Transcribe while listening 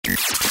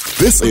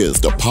This is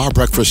the Power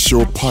Breakfast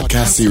Show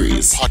podcast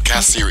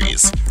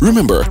series.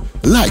 Remember,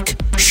 like,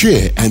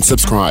 share, and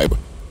subscribe.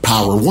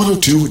 Power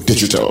 102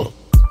 Digital.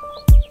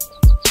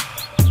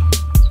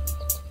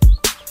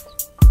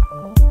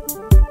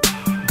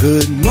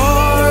 Good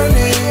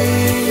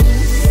morning.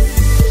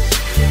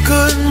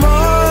 Good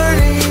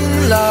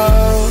morning,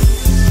 love.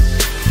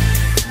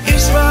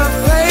 It's my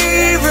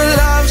favorite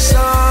love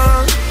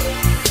song.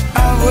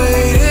 I've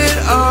waited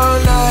all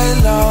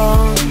night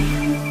long.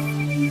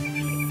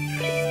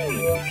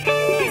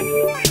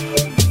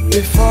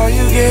 Before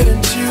you get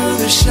into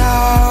the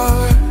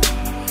shower,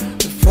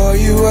 before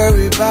you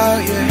worry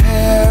about your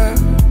hair,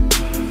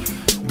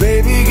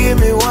 baby, give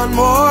me one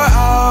more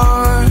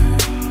hour.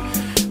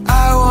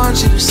 I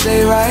want you to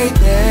stay right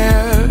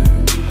there.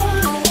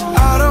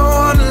 I don't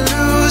wanna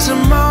lose a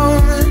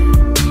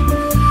moment.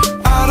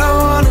 I don't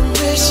wanna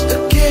miss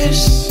a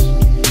kiss.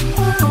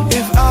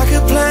 If I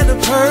could plan a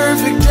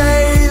perfect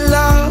day,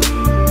 love,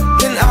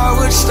 then I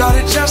would start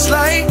it just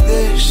like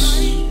this.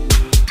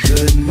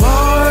 Good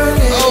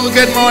morning. Oh,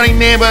 good morning,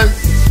 neighbors.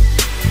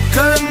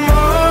 Good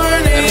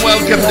morning. And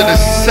welcome to the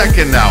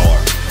second hour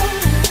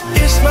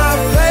It's my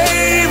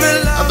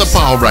favorite love of the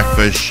Power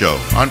Breakfast Show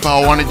on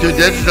Power 102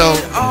 Digital.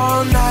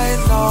 all night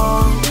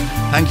long.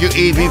 Thank you,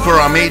 Evie, for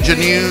our major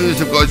news.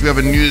 Of course, we have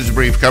a news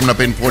brief coming up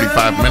in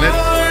 45 minutes.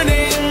 And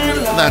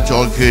that's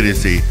all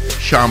courtesy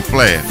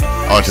Champlain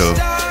Auto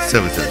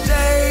Services.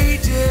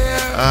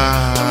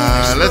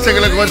 Let's take a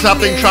look at what's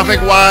happening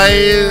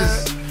traffic-wise.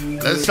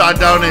 Let's start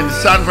down in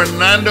San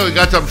Fernando. We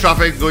got some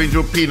traffic going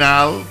through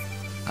Pinal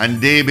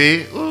and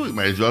Debe. Oh, we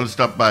might as well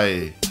stop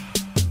by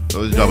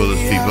those doubles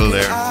people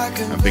there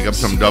and pick up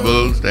some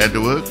doubles. They had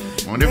to work.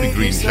 I wonder if the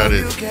green shot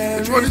is.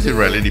 Which one is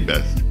really the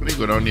best? When they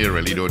go down here, I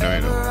really don't know,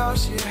 you know. I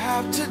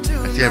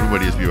see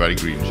everybody is be riding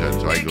green shot,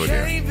 so I go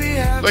there.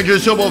 Going to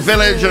Sobo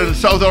Village and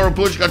South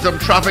Oropuch, got some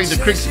traffic. The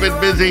creek's been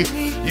busy.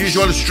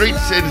 Usual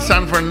streets in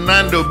San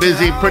Fernando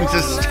busy.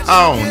 Princess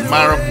Town,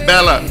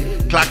 Marabella,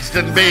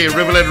 Claxton Bay,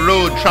 Riverland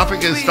Road.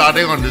 Traffic is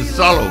starting on the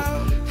Solo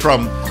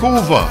from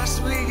Coover,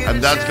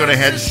 and that's going to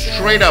head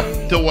straight up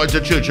towards the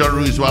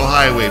Churchill-Roosevelt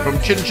Highway from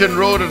Chin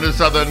Road and the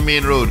Southern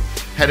Main Road,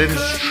 heading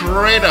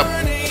straight up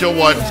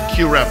towards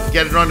QREP,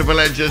 getting around the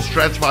villages,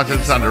 Stretchmark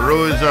and Santa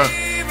Rosa,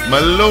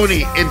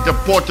 Maloney into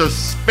Porto,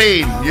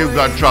 Spain. You've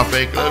got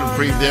traffic, a little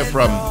brief there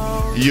from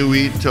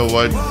UE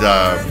towards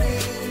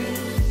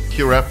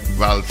QREP,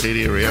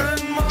 Valsade area,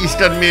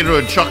 Eastern Main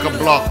Road,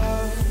 Chock-a-Block,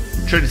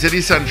 Trin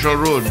City Central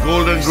Road,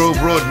 Golden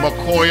Grove Road,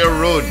 Macoya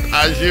Road,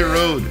 Azure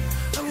Road,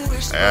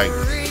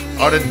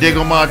 out of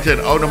Diego Martin,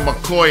 out of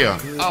Macoya.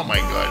 Oh my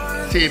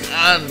God. St.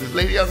 Anne's,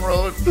 Lady Young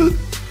Road.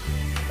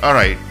 All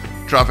right.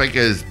 Traffic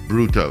is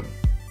brutal.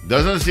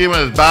 Doesn't seem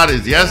as bad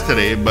as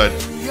yesterday, but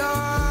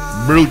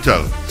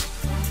brutal.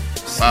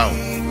 Wow.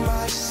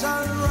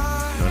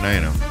 Don't I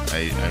know?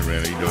 I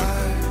really don't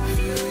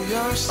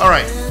know. All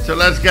right. So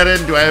let's get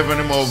into. I have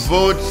any more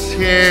votes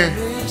here.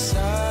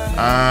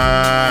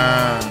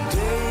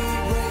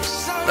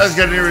 Let's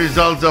get the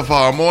results of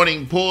our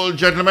morning poll,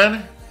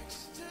 gentlemen.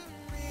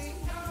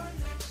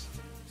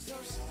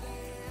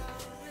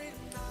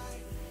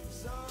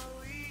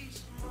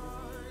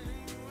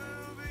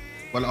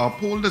 Well, our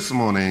poll this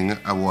morning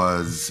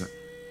was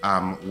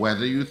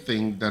whether you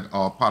think that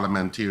our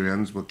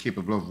parliamentarians were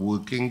capable of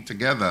working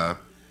together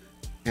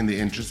in the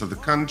interest of the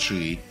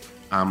country,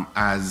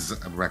 as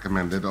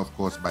recommended, of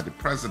course, by the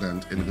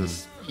President in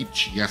his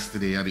speech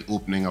yesterday at the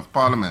opening of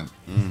Parliament.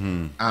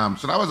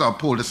 So that was our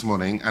poll this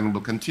morning, and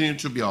will continue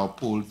to be our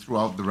poll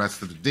throughout the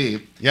rest of the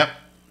day. Yep.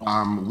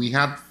 We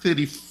had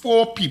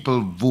 34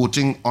 people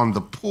voting on the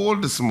poll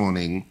this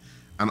morning,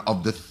 and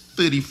of the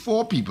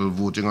 34 people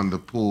voting on the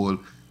poll,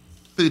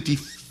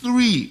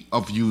 33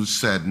 of you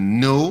said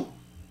no,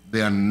 they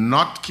are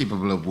not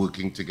capable of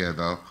working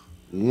together.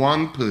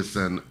 One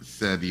person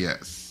said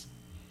yes.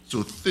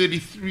 So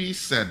 33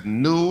 said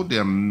no, they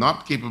are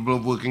not capable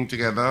of working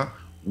together.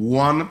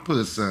 One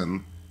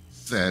person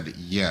said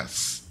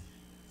yes.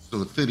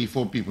 So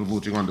 34 people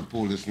voting on the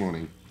poll this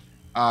morning.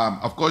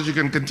 Of course, you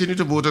can continue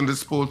to vote on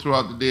this poll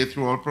throughout the day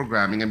through our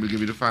programming, and we'll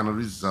give you the final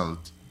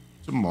result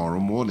tomorrow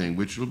morning,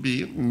 which will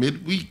be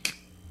midweek,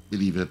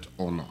 believe it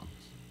or not.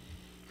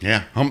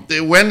 Yeah, Hump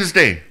Day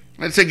Wednesday.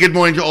 Let's say good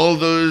morning to all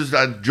those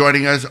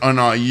joining us on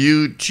our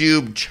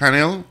YouTube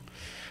channel.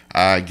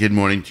 Good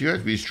morning to you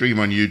as we stream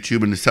on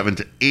YouTube in the 7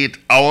 to 8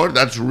 hour.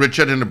 That's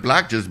Richard in the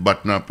black, just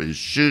button up his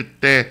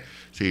shirt there.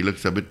 So he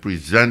looks a bit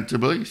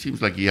presentable. He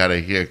seems like he had a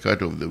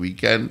haircut over the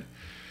weekend.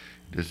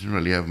 Doesn't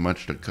really have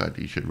much to cut.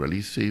 He should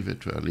really save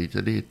it for a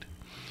later date.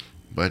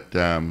 But,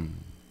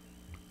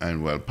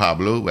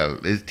 Pablo,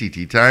 it's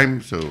TT time,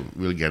 so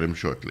we'll get him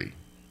shortly.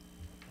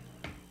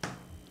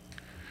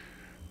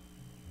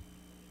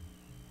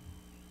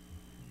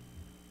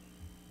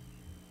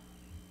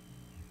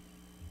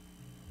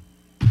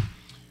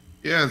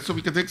 Yeah, so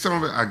we can take some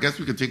of it. I guess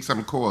we could take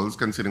some calls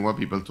considering what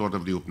people thought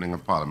of the opening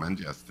of Parliament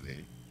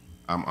yesterday.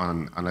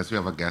 Unless we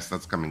have a guest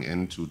that's coming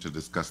in to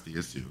discuss the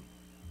issue.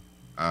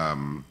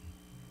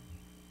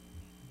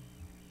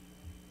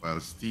 Well,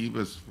 Steve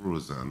is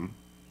frozen.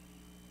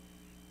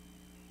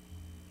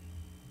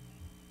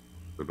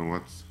 Don't know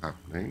what's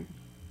happening.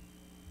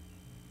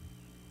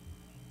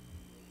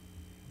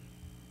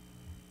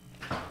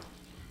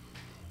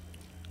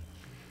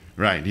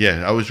 Right,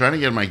 yeah. I was trying to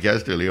get my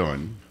guest early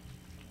on.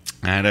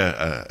 I had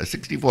a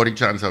 60-40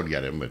 chance I would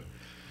get him, but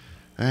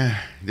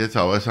that's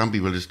how some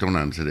people just don't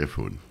answer their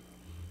phone.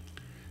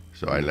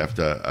 So I left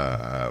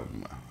a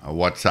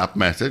WhatsApp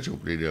message.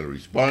 Hopefully they'll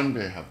respond.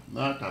 They have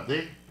not, have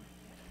they?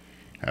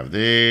 Have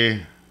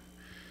they?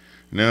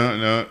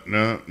 No,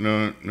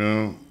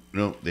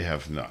 they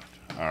have not.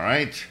 All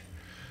right.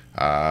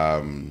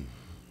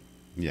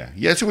 Yeah.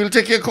 Yes, so we'll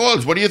take your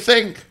calls. What do you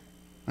think?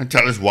 And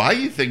tell us why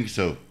you think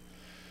so.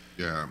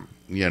 Yeah.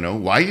 You know,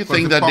 why you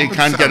think that they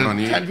can't get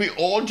it? Can't we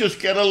all just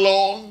get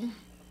along?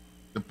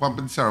 The pomp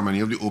and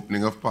ceremony of the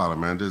opening of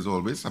Parliament is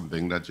always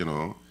something that,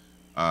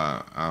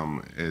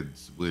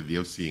 it's worthy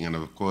of seeing. And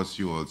of course,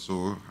 you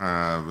also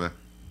have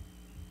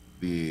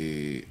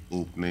the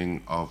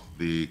opening of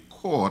the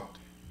court,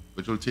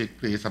 which will take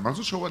place. I'm not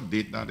so sure what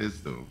date that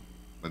is, though.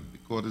 But the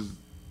court is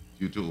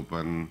due to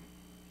open.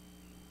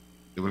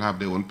 They will have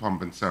their own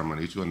pomp and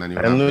ceremony too, and then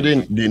I know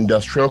the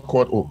industrial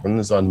court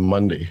opens on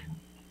Monday,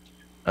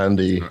 and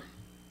the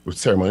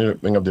ceremony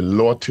opening of the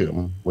law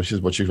term, which is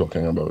what you're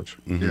talking about.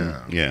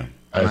 Mm-hmm. Yeah.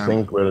 I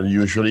think will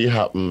usually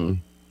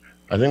happen.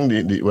 I think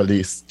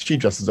the chief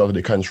justice out of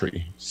the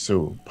country,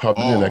 so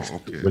probably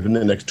within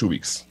the next 2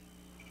 weeks.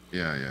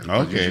 Yeah.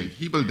 Okay.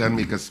 He will then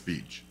make a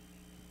speech.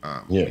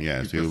 So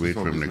you'll wait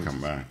for him to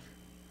come back.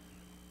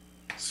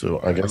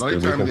 So I guess a lot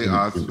of times they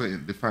ask for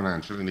the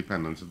financial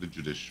independence of the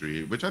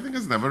judiciary, which I think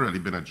has never really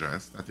been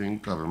addressed. I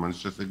think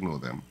governments just ignore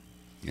them.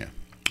 Yeah.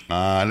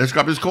 Let's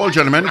grab this call,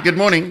 gentlemen. Good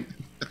morning.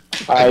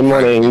 Hi,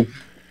 morning.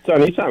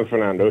 Sonny San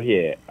Fernando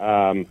here.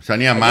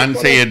 Sonny, a man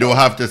say you don't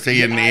have to say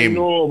your name. I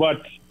know,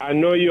 but I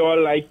know you all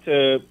like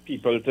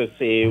people to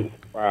say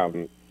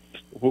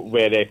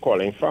where they're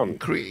calling from.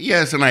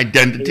 Yes, an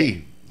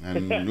identity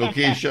and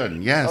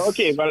location. Yes.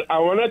 Okay, well, I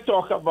want to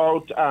talk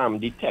about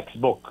the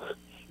textbook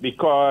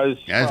because...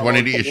 Yes, one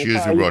of the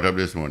issues you brought up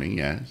this morning,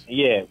 yes.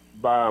 Yeah,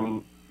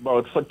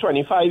 but for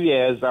 25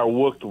 years, I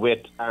worked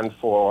with and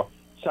for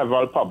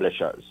several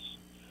publishers.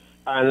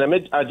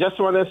 And I just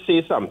want to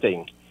say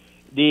something.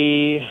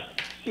 The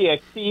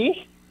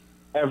CXC,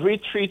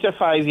 every 3 to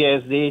 5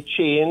 years, they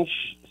change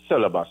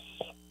syllabus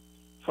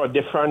for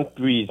different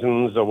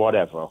reasons or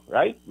whatever,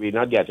 right? We're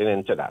not getting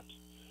into that.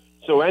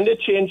 So when they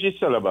change the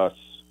syllabus,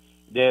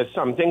 there's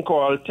something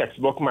called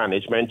Textbook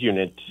Management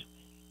Unit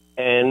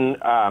in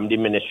the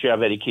Ministry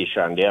of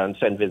Education. They're on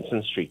St.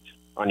 Vincent Street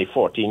on the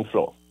 14th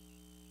floor.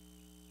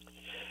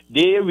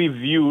 They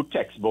review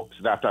textbooks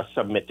that are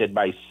submitted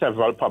by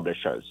several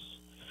publishers.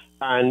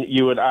 And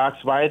you would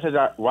ask why it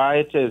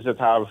is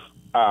that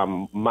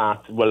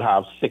math will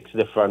have 6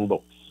 different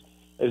books.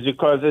 It's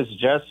because it's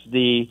just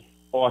the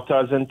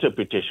author's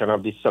interpretation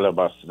of the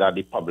syllabus that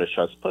the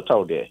publishers put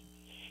out there.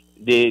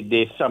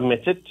 They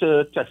submit it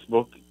to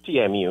textbook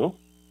TMU.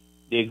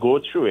 They go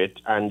through it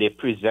and they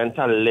present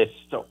a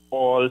list to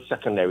all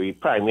primary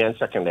and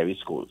secondary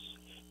schools.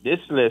 This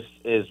list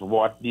is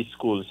what the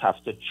schools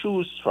have to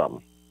choose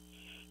from.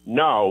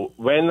 Now,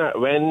 when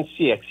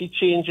CXC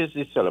changes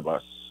the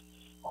syllabus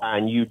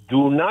and you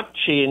do not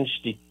change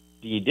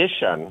the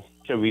edition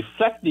to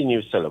reflect the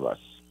new syllabus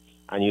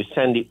and you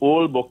send the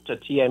old book to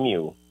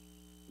TMU,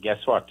 guess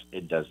what?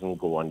 It doesn't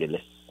go on the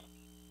list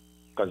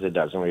because it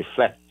doesn't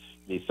reflect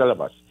the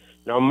syllabus.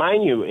 Now,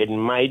 mind you, it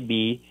might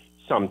be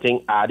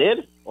something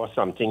added or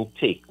something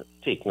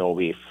taken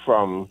away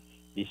from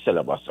the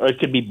syllabus, or it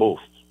could be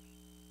both,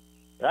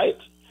 right?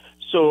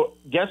 So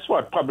guess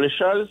what?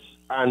 Publishers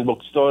and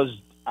bookstores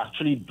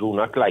actually do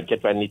not like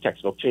it when the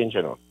textbook change,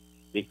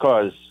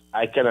 because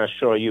I can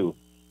assure you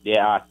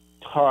there are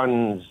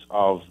tons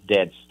of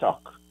dead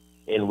stock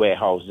in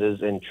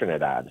warehouses in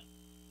Trinidad.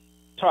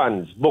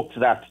 Tons. Books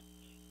that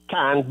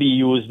can't be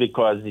used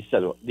because the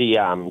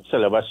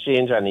syllabus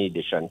change and the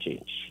edition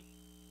change.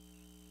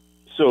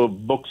 So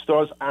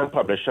bookstores and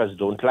publishers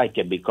don't like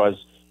it because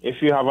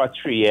if you have a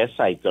 3-year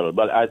cycle,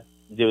 but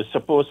they were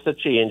supposed to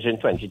change in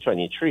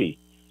 2023.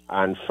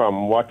 And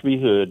from what we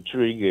heard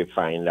through the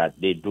grapevine, that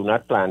they do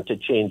not plan to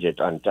change it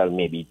until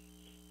maybe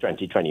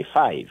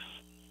 2025.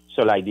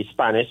 So like the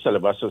Spanish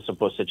syllabus was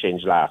supposed to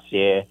change last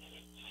year.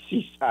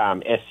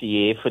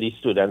 SEA for the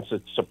students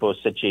is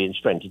supposed to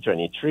change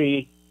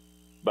 2023.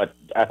 But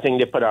I think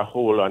they put a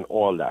hold on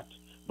all that.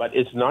 But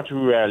it's not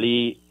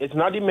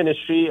the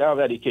Ministry of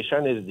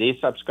Education, they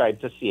subscribe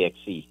to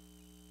CXC.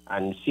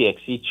 And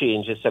CXC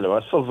changes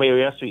syllabus for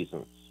various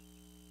reasons.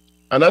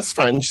 And that's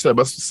fine.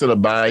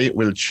 Syllabi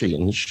will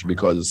change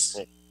because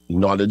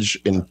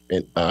knowledge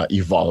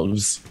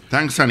evolves.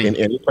 Thanks, Sonny. In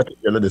any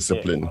particular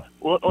discipline.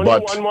 Yeah. Only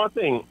one more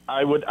thing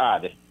I would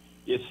add.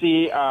 You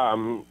see,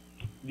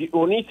 the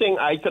only thing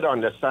I could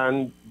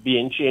understand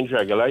being changed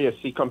regular, you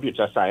see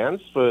computer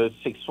science for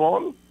 6th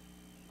form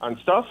and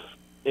stuff,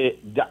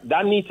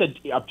 that needs to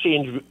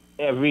change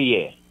every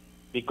year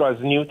because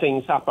new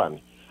things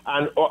happen.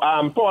 And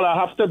Paul, I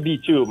have to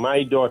beat you.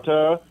 My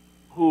daughter,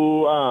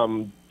 who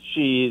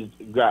she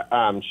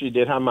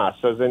did her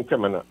master's in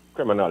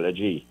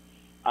criminology,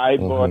 I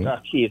bought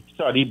a case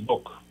study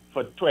book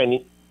for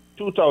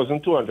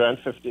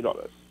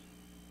 $2,250.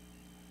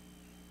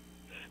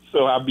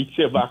 So I beat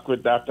you back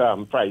with that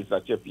price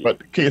that you paid.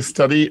 But a case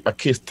study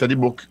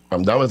book,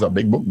 that was a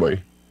big book,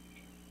 boy.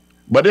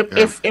 But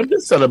if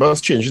the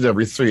syllabus changes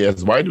every 3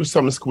 years, why do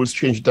some schools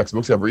change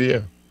textbooks every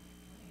year?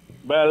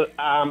 Well,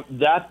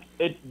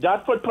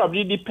 that would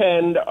probably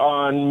depend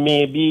on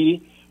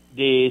maybe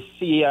they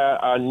see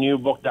a new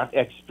book that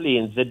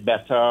explains it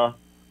better,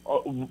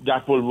 or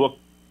that will work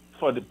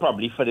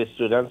probably for the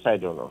students. I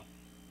don't know.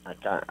 I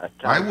can't.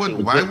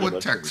 Why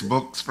would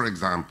textbooks, for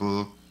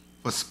example,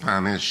 for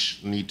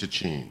Spanish need to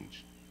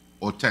change,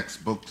 or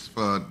textbooks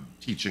for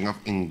teaching of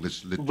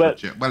English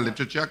literature? Well,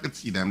 literature I could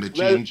see them. They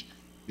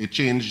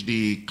change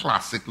the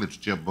classic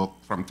literature book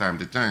from time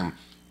to time.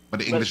 But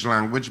the English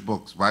language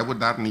books, why would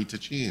that need to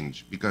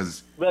change?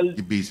 Because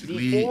it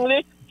basically... The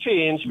English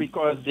change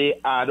because they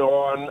add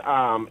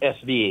on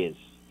SBAs.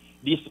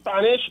 The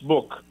Spanish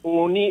book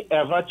only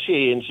ever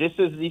changed. This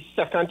is the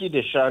second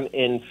edition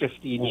in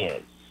 15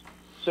 years.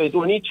 So it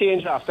only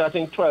changed after, I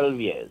think, 12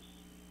 years.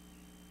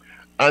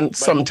 And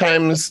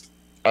sometimes,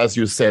 as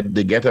you said,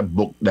 they get a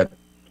book that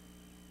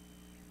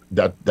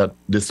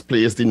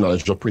displays the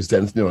knowledge or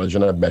presents the knowledge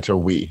in a better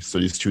way. So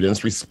the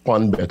students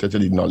respond better to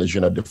the knowledge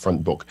in a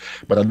different book.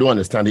 But I don't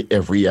understand it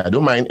every year. I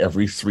don't mind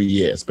every 3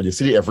 years. But you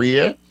see, every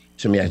year,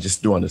 to me, I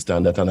just don't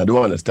understand that. And I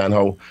don't understand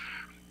how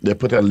they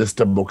put a list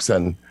of books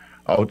and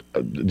out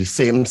the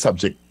same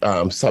subject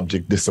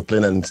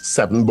discipline and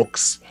 7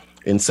 books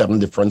in 7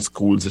 different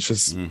schools. It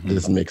just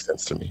doesn't make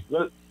sense to me.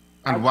 Well,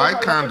 and why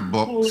can't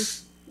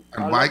books,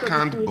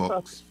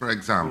 for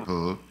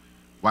example,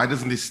 why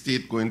doesn't the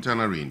state go into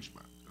an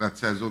arrangement that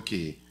says,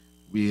 okay,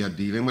 we are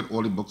dealing with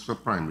all the books for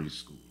primary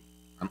school,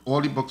 and all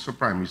the books for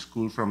primary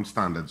school from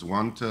standards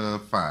 1 to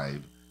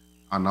 5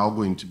 are now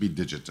going to be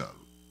digital.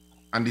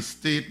 And the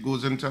state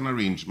goes into an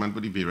arrangement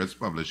with the various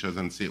publishers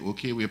and say,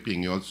 okay, we're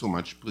paying you all so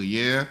much per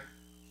year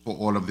for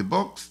all of the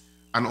books,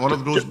 and all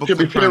of those books to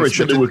be fair,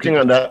 Richard, they're working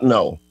on that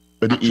now.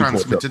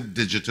 Transmitted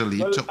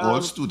digitally to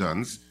all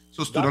students,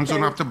 so students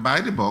don't have to buy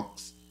the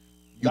books.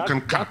 You can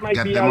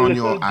get them on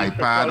your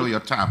iPad or your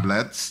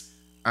tablets.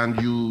 And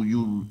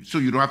so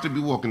you don't have to be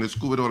walking to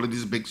school with all of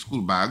these big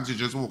school bags. You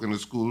just walk into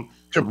school.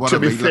 To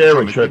be fair,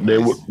 Richard,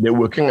 they're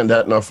working on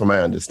that now, from my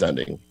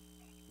understanding.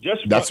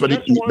 That's what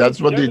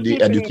the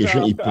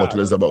education e-portal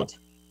is about.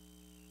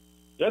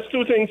 Just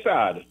 2 things,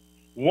 sad.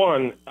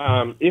 One,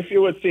 if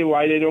you would say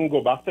why they don't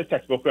go back to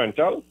textbook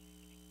rental,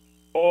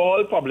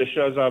 all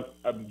publishers are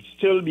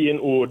still being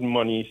owed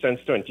money since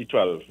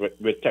 2012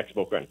 with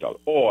textbook rental.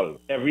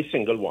 Every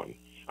single one.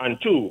 And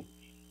 2,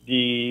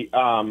 the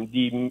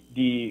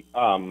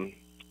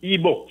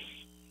ebooks.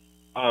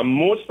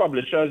 Most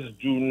publishers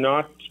do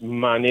not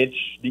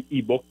manage the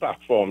ebook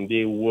platform.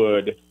 They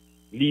would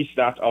lease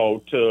that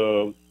out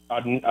to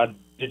a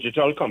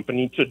digital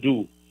company to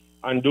do.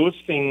 And those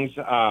things,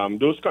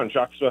 those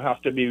contracts will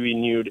have to be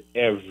renewed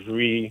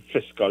every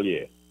fiscal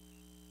year.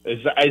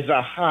 It's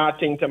a hard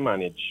thing to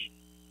manage.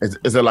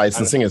 It's a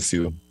licensing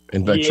issue,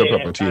 intellectual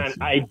property. And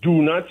I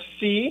do not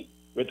see,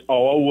 with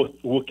our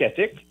work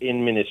ethic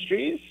in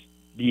ministries,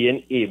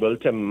 being able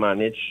to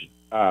manage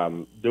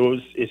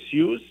those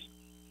issues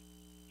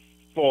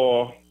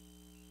for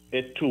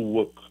it to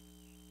work.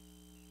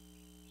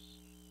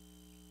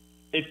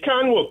 It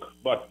can work,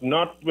 but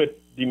not with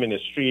the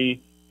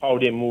ministry, how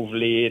they move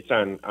late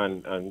and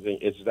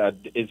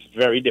it's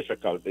very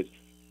difficult. It's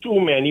too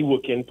many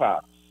working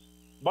parts.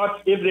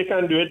 But if they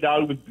can do it,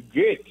 that would be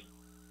great.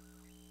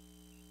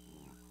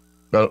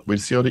 Well, we'll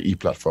see how the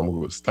e-platform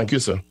goes. Thank you,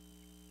 sir.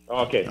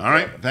 Okay. All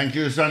right. Thank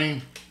you,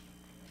 Sonny.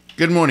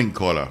 Good morning,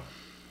 caller.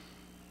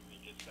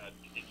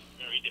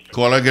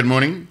 Caller, good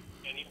morning.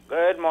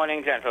 Good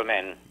morning,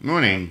 gentlemen.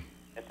 Morning.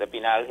 Mr.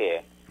 Pinal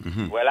here.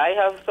 Well, I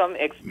have some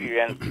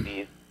experience with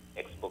these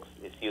textbooks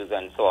issues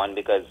and so on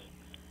because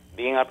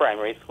being a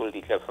primary school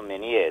teacher for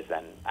many years,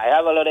 and I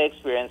have a lot of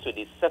experience with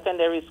the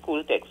secondary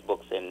school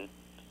textbooks in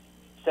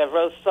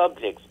several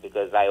subjects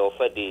because I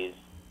offer these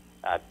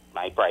at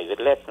my private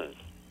lessons.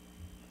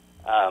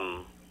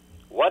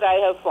 What I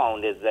have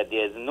found is that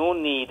there's no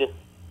need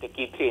to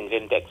keep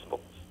changing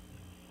textbooks.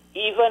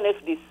 Even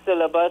if the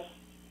syllabus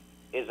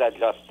is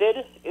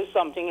adjusted, if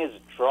something is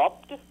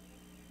dropped,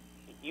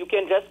 you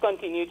can just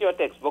continue to your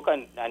textbook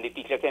and the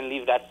teacher can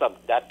leave that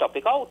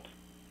topic out.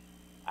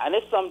 And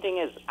if something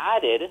is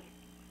added,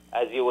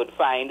 as you would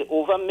find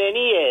over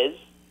many years,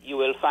 you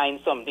will find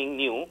something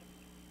new.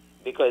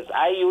 Because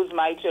I use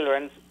my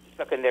children's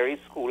secondary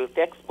school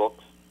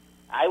textbooks,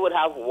 I would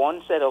have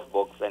one set of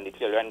books and the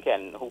children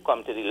who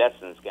come to the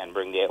lessons can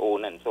bring their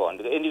own and so on,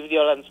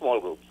 individual and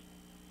small groups.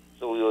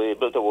 So we were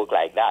able to work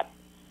like that.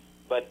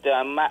 But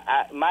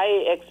my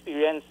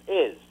experience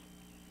is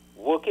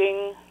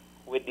working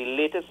with the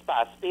latest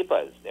past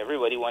papers.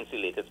 Everybody wants the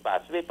latest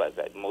past papers,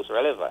 that's most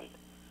relevant.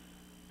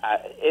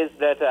 Is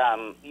that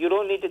you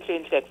don't need to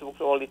change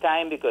textbooks all the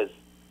time because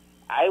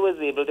I was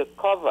able to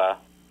cover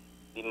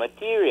the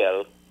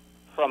material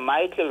from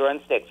my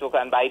children's textbook,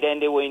 and by then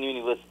they were in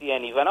university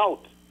and even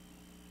out.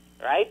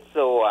 right?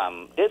 So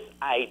this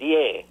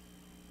idea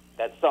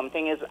that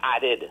something is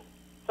added,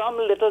 some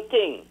little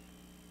thing,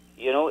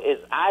 is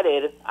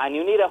added, and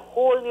you need a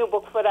whole new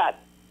book for that.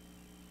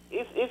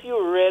 If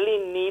you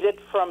really need it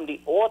from the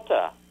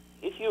author,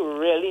 if you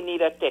really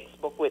need a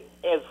textbook with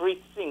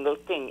every single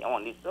thing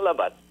on the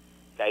syllabus,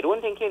 I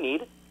don't think you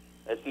need,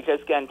 as teachers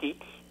can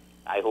teach,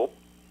 I hope,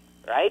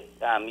 right?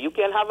 You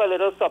can have a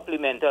little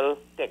supplemental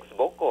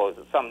textbook or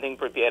something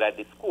prepared at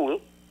the school,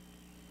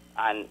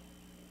 and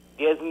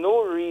there's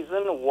no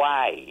reason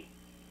why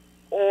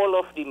all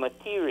of the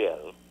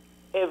material,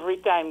 every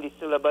time the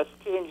syllabus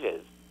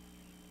changes,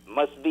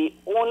 must be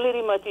only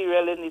the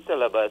material in the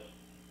syllabus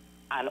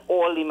and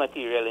all the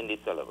material in the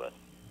syllabus.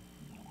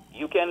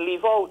 You can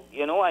leave out,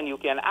 and you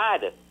can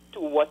add to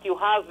what you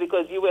have,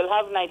 because you will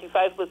have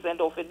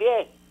 95% of it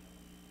there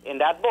in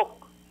that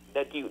book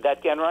that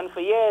can run for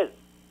years.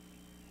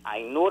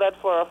 I know that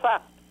for a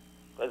fact,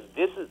 because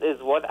this is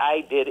what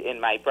I did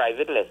in my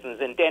private lessons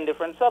in 10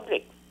 different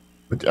subjects.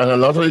 And a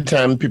lot of the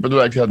time, people don't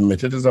like to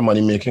admit it is a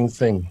money-making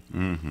thing.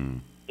 Mm-hmm.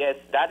 Yes,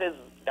 that is.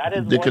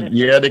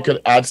 They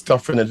could add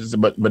stuff in it,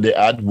 but they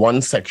add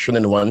one section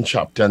in one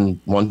chapter and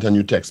want a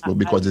new textbook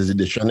because it's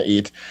edition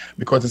 8,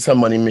 because it's a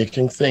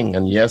money-making thing.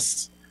 And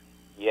yes,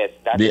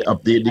 they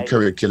update the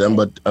curriculum,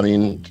 but I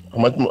mean, how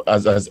much more,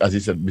 as you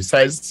said,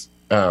 besides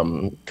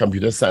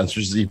computer science,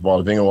 which is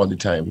evolving all the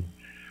time,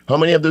 how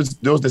many of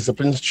those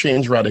disciplines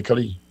change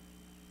radically?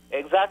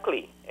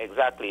 Exactly.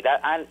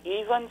 That, and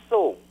even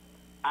so,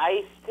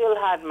 I still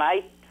had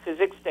my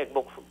physics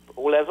textbook,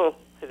 O-level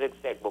physics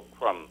textbook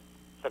from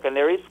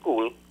secondary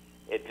school.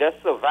 It just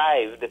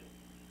survived,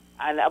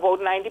 and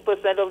about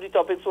 90% of the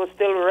topics were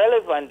still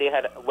relevant. They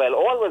had,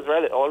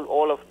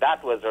 all of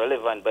that was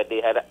relevant, but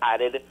they had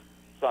added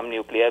some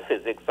nuclear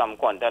physics, some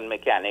quantum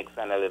mechanics,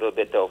 and a little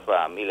bit of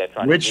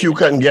electronics. Which you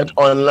can get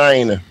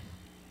online.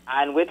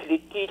 And which the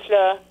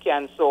teacher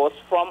can source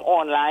from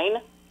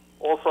online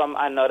or from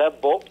another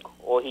book,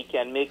 or he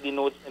can make the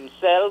notes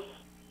himself.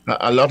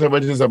 A lot of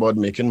it is about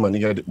making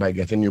money by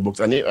getting new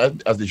books. And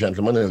as the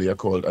gentleman earlier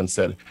called and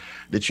said,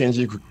 they change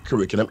the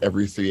curriculum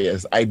every 3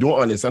 years. I don't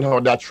understand how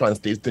that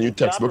translates to new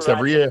textbooks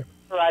every year.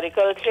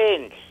 Radical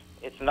change.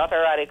 It's not a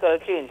radical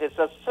change. It's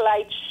a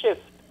slight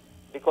shift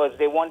because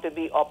they want to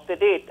be up to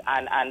date.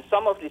 And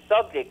some of the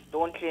subjects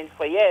don't change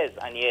for years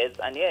and years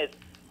and years.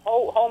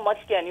 How much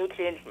can you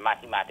change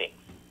mathematics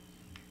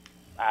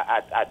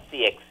at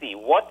CXC?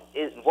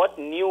 What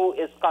new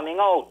is coming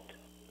out?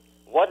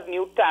 What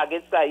new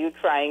targets are you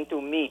trying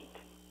to meet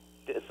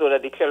so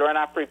that the children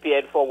are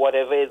prepared for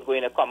whatever is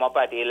going to come up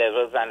at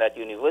A-levels and at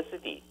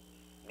university?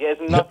 There's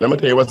nothing. Let me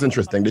tell you what's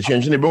interesting. They're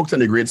changing the books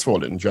and the grades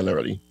falling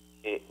generally.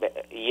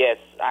 Yes,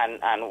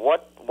 and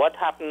what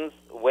happens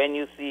when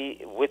you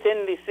see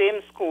within the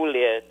same school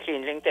they're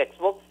changing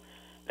textbooks?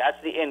 That's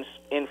the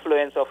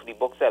influence of the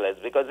booksellers.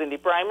 Because in the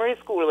primary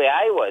school where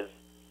I was,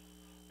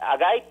 a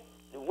guy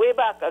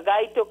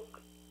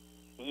took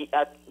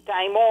a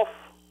time off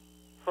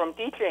from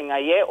teaching, a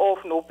year off,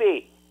 no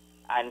pay.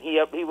 And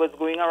he was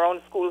going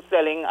around school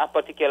selling a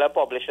particular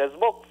publisher's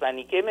books. And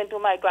he came into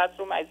my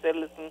classroom. I said,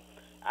 listen,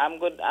 I'm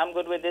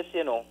good with this,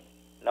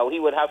 Now he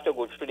would have to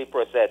go through the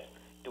process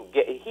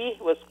he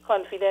was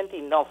confident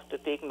enough to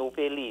take no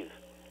pay leave,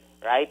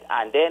 right?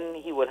 And then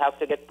he would have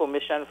to get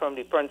permission from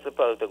the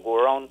principal to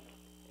go around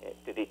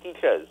to the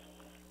teachers.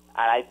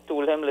 And I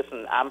told him,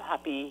 listen, I'm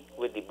happy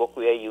with the book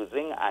we are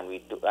using, and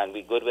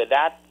we're good with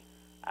that.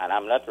 And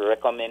I'm not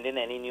recommending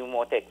any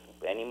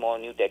more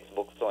new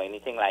textbooks or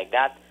anything like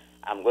that.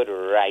 I'm good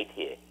right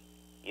here.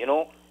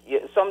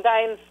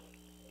 Sometimes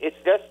it's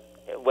just,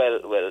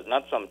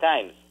 not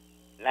sometimes.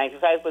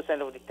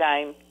 95% of the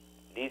time,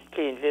 these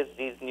changes,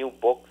 these new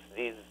books,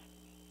 these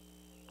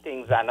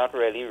things are not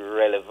really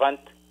relevant.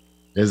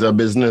 It's a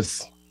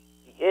business.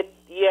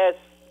 Yes.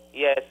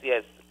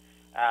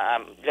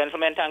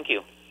 Gentlemen, thank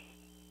you.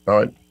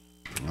 All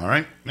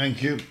right,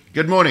 thank you.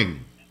 Good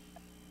morning.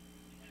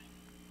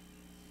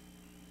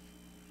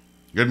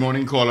 Good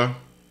morning, caller.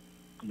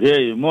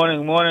 Yeah,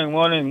 morning.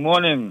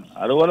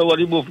 I don't know what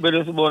the book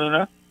this morning,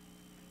 huh?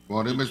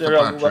 Morning, Mr.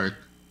 Patrick.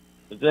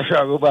 It's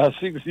a go by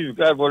 6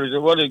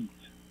 morning.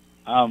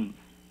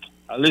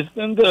 I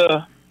listened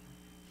to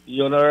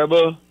the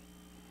Honorable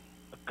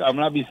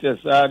Kamala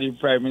Bissessa, the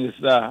Prime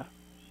Minister,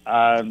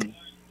 and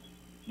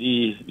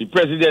the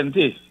President.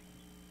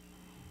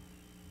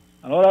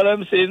 And all of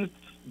them saying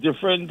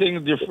different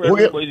things, Who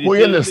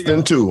you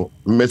listening to?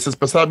 Mrs.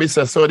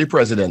 Bissessa or the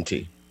President?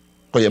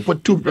 But you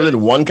put two people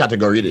in one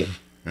category there.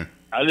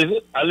 I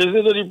listen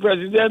to the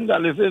President, I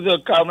listen to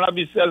Kamala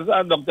Bissessa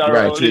and Dr. Right,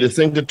 Rowley. so you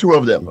listen to two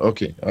of them.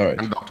 Okay, all right.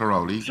 And Dr.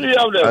 Rowley. Three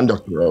of them. And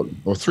Dr. Rowley.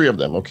 Oh, three of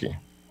them, okay.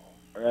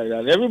 Right,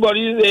 and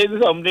everybody is saying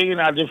something in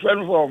a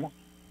different form.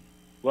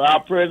 But I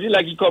pray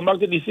like he come back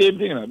to the same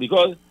thing,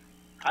 because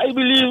I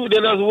believe they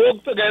just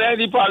work together in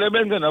the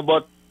parliament,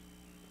 but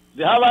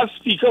they have a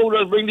speaker who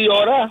does bring the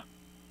order.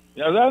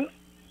 You understand?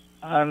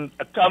 And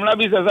Kamala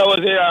Bissessa was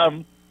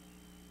saying,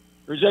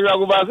 Richard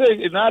Raguba said,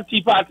 it's not a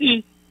tea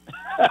party.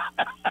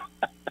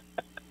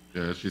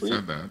 Yeah, she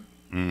said that.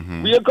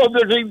 Mm-hmm. We come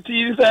to drink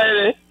tea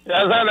inside,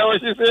 That's what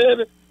she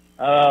said.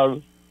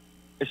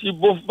 She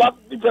buffed back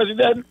the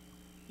president.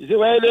 She said,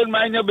 well, you don't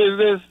mind your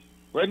business.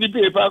 When the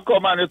paper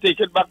come and you take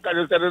it back and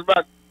you send it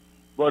back.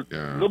 But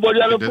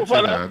nobody had a proof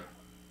of that.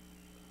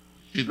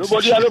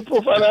 Nobody had a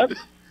proof of that.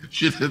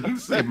 She didn't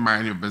say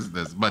mind your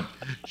business, but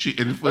she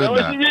inferred What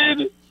that. she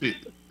mean?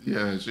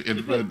 She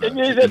inferred that.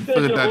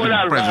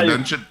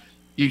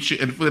 She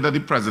inferred that the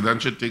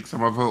president should take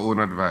some of her own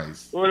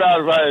advice. Own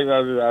advice.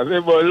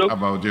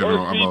 About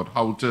about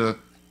how to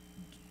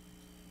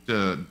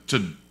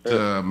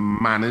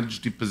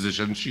manage the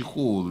position she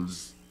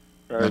holds.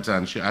 Right. But,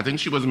 I think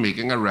she was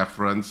making a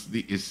reference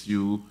the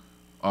issue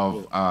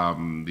of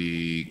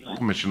the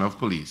Commissioner of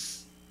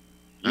Police.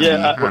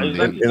 Yeah.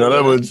 In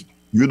other words,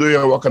 you do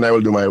your work and I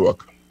will do my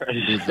work.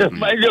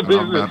 Mind your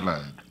business.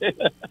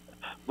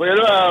 But you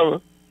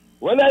know,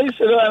 when I sit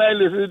down and I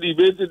listen to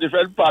debates in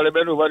different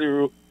parliaments over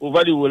the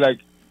world, like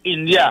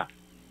India,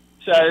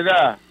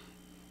 China,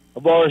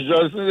 Boris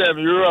Johnson, and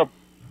Europe,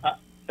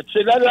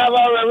 China have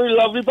a very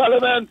lovely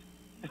parliament.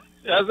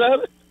 Yes,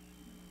 sir?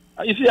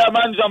 You see a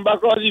man jump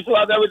across the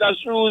floor there with his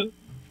shoes.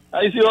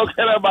 I see all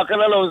kind of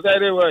bacchanal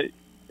outside anyway.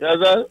 Yes,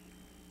 sir?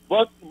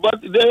 But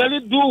they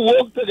really do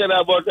work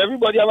together, but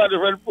everybody have a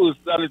different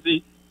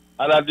personality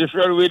and a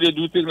different way they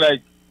do things,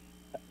 like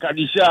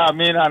Kadisha,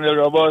 Amin, and the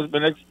robbers, my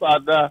next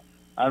partner,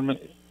 and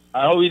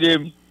how we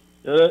them,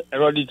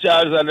 Roddy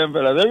Charles and them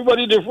fellas.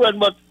 Everybody different,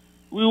 but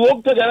we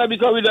work together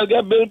because we don't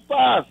get built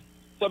passed.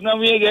 Sometimes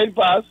we ain't getting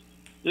passed.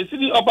 You see,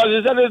 the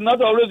opposition is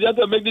not always there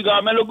to make the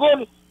government look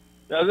good.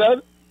 Yes,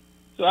 sir?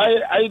 So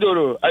I don't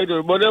know.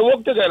 But they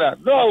work together.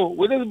 No,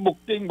 with this book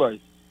thing,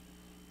 boys.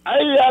 I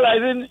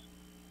realizing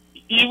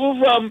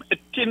even from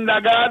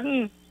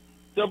kindergarten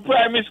to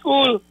primary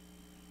school,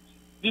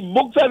 the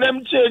books are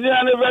them changing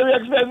and they're very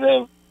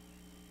expensive.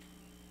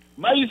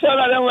 My son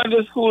and them went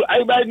to school.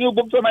 I buy new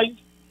books for my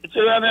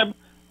children and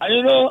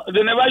you know,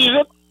 they never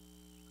use it.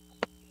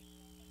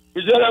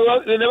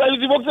 They never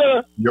use the books,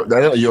 sir.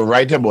 You're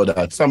right about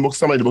that. Some of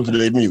the books they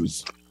don't even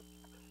use.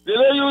 They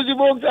don't use the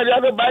books and they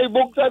have to buy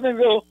books and things.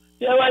 So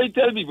here's why I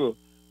tell people.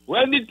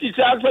 When the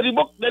teacher asks for the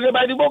book, then they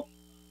buy the book.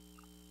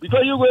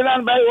 Because you go in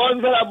and buy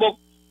one for a book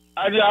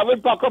and you have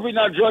it packed up in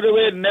a drawer the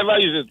way and never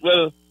use it.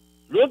 Well,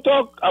 don't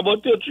talk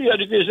about your tree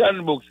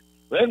education books.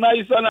 When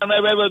my son and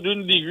my wife were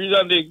doing degrees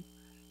and things,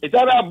 it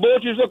had a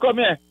boat used to come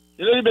here.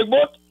 You know the big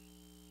boat?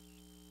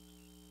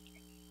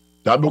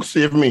 That book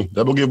saved me.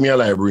 That book gave me a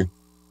library.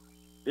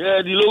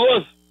 Yeah, the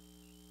logos.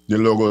 The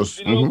logos.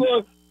 The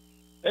logos.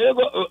 There you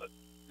go.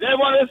 They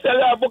want to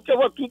sell a book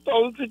for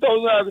 2,000,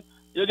 3,000.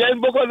 You're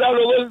getting book on that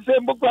logo, the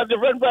same book for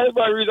different price,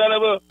 but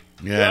reasonable.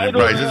 Yeah, the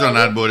prices on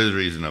that boat is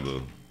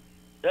reasonable.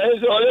 Yeah,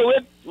 so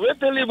wait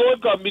till the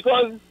boat come,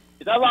 because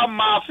it have a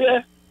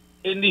mafia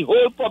in the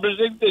whole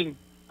publishing thing.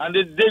 And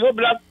they go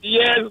back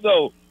years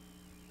now.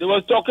 They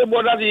was talking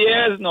about that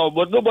years now,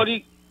 but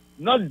nobody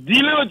not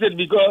dealing with it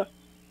because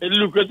it's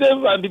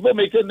lucrative and people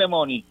making their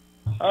money.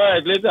 All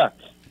right, later.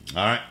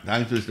 All right,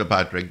 thanks, Mr.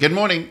 Patrick. Good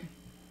morning.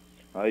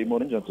 Hi,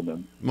 morning,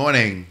 gentlemen.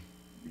 Morning.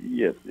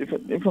 Yes,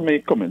 if I may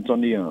comment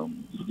on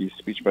the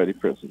speech by the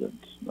president.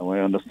 Now, I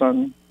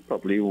understand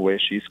probably where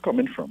she's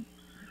coming from,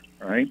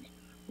 right?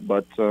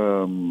 But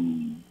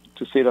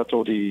to say that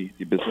all the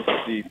business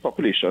of the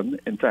population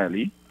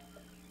entirely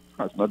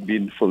has not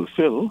been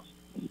fulfilled,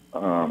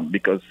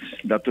 because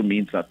that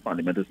means that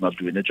Parliament is not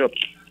doing a job,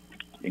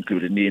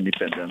 including the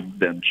independent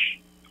bench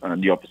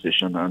and the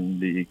opposition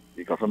and the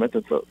government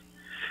itself.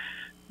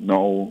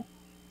 Now,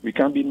 we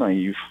can't be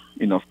naive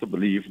enough to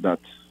believe that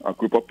a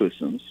group of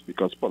persons,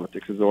 because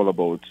politics is all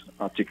about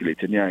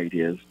articulating the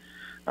ideas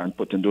and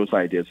putting those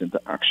ideas into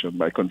action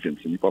by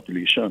convincing the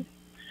population.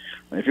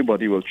 And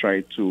everybody will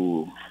try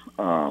to,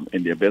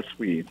 in their best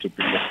way, to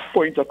bring a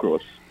point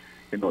across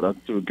in order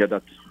to get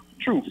that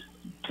through,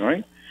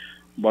 right?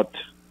 But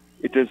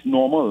it is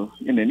normal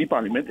in any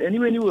parliament,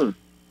 anywhere in the world,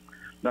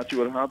 that you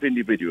will have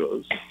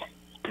individuals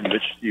in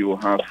which you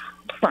have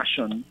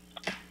passion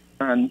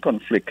and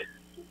conflict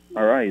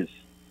arise,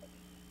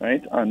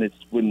 right? And it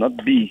will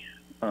not be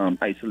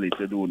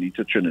isolated only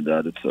to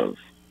Trinidad itself.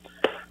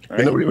 Right?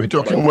 You know, we're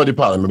talking about the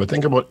parliament, but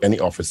think about any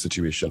office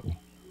situation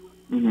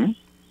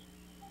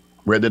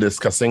where they're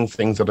discussing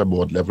things at a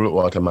board level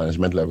or at a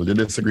management level. The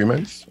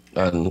disagreements,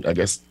 and I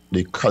guess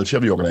the culture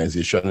of the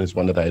organization is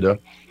one that either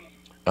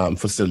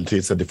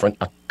facilitates a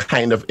different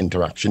kind of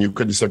interaction. You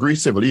could disagree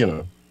civilly, you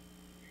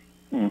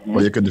know,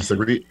 or you could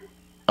disagree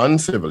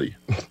uncivilly.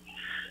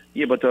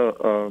 Yeah, but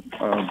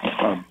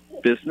a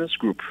business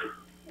group,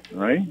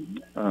 right,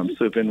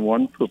 serving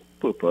one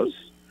purpose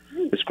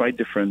is quite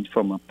different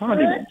from a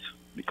parliament,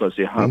 because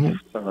they have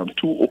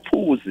two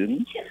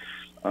opposing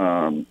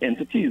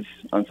entities,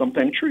 and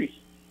sometimes three,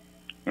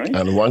 right?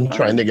 And one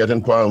trying to get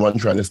in power and one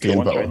trying to stay in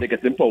power. One trying to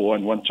get in power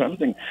and one trying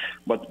to.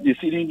 But you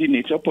see, the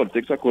nature of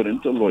politics,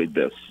 according to Lloyd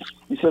Best,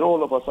 he said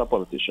all of us are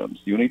politicians.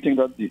 The only thing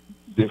that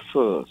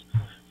differs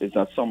is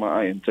that some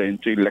are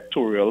into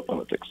electoral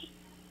politics,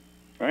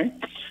 right?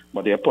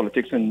 But there are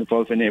politics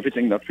involved in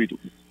everything that we do.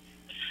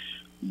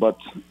 But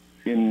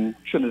in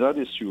Trinidad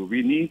issue,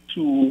 we need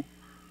to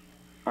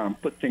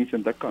put things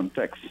into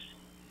context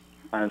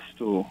as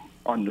to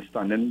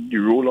understanding the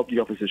role of the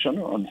opposition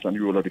or understand the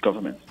role of the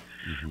government.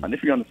 Mm-hmm. And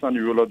if you understand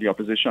the role of the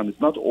opposition,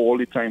 it's not all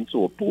the time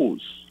to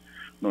oppose.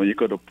 No, you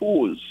could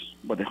oppose,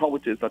 but how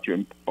it is that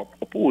you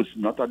oppose,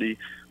 not at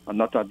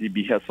the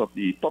behest of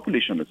the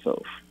population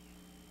itself,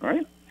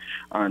 right?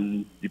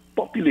 And the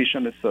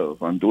population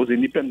itself and those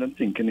independent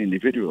thinking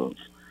individuals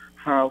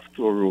have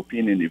to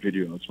European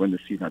individuals when they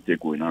see that they're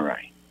going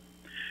awry.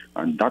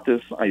 And that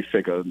is, I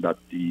figure, that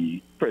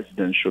the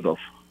president should have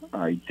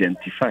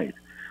identified.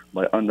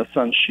 But I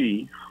understand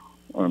the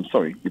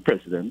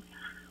president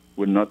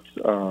will not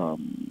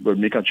will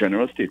make a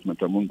general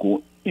statement and won't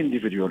go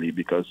individually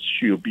because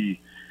she'll be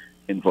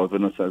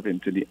involving herself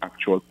into the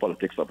actual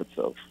politics of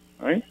itself.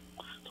 Right?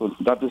 So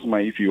that is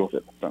my view of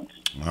it. Thanks.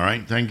 All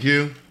right, thank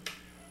you.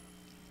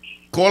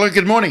 Caller,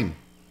 good morning.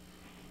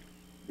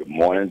 Good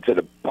morning to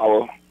the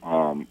Power.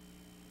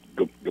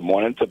 Good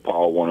morning to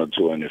Power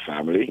 102 and the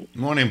family.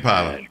 Morning,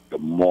 Paula.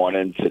 Good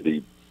morning to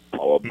the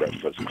Power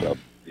Breakfast Club,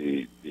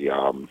 the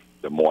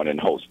morning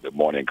host, the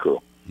morning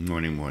crew.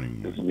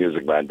 Morning. This is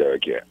Music Man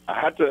Derek here.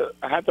 I had to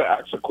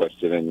ask a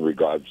question in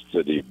regards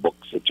to the book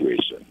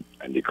situation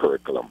and the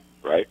curriculum,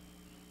 right?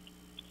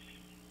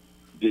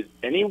 Did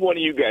any one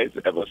of you guys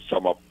ever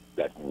sum up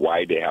that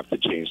why they have to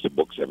change the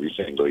books every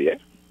single year?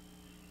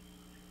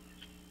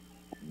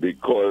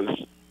 Because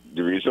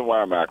the reason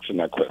why I'm asking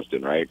that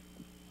question, right?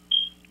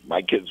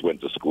 My kids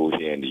went to school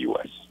here in the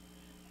U.S.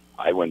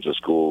 I went to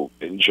school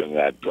in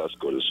Trinidad, plus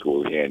go to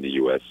school here in the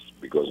U.S.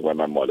 because when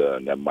my mother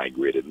and them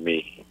migrated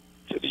me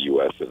to the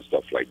U.S. and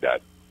stuff like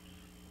that.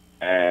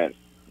 And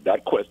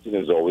that question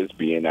is always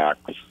being asked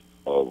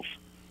of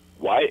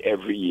why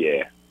every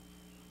year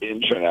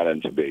in Trinidad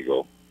and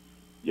Tobago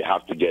you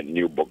have to get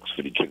new books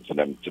for the kids and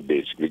them to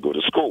basically go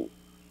to school.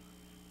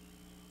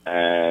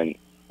 And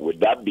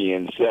with that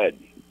being said,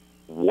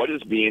 what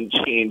is being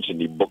changed in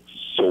the books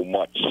so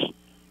much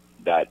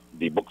that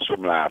the books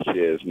from last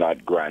year is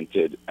not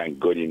granted and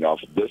good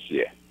enough this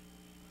year?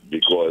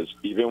 Because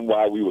even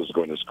while we was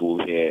going to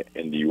school here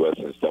in the U.S.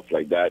 and stuff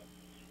like that,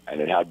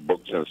 and it had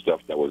books and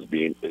stuff that was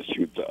being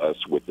issued to us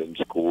within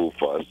school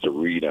for us to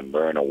read and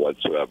learn or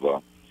whatsoever,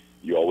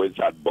 you always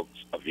had books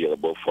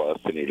available for us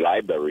in the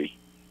library,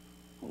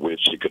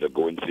 which you could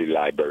go into the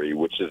library,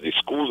 which is the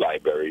school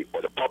library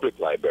or the public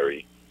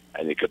library,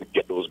 and you could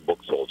get those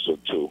books also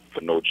too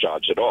for no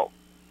charge at all.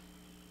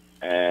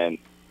 And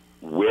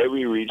where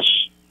we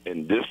reach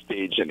in this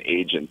stage and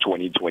age in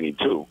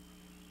 2022,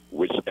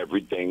 which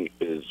everything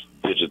is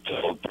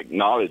digital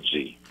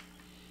technology,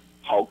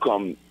 how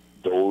come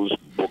those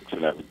books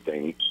and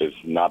everything is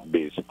not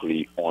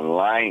basically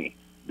online?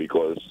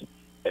 Because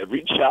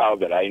every child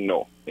that I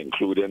know,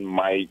 including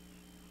my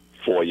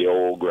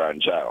 4-year-old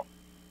grandchild,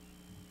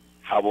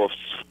 have a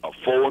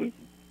phone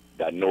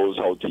that knows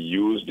how to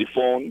use the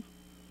phone,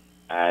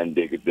 and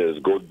they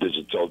just go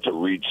digital to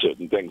read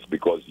certain things,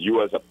 because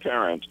you as a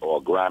parent or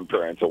a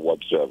grandparent or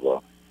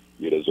whatsoever,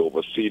 you just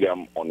oversee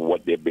them on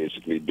what they're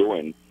basically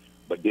doing.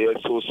 But they're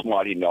so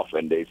smart enough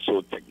and they're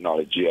so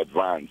technology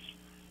advanced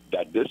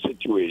that this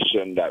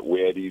situation that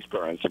where these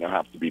parents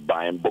have to be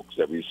buying books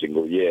every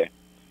single year,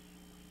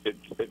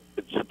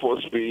 it's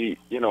supposed to be,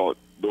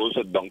 those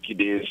are donkey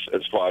days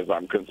as far as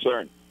I'm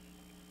concerned.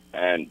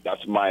 And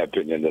that's my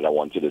opinion that I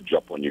wanted to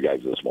drop on you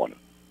guys this morning.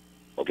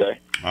 Okay?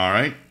 All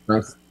right.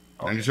 Thanks.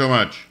 Thank you so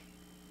much.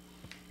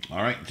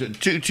 All right.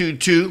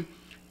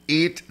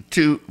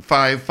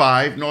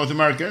 222-8255 North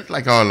America,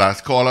 like our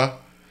last caller.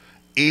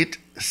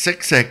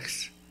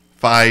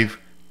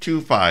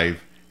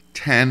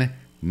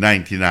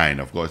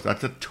 866-525-1099. Of course,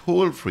 that's a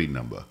toll-free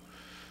number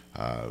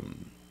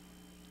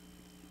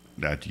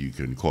that you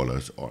can call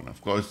us on.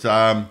 Of course,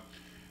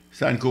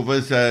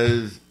 Sankofa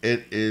says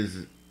it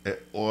is an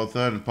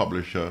author and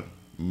publisher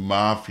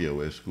mafia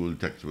where school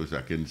textbooks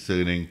are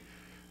concerning.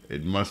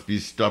 It must be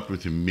stopped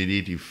with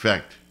immediate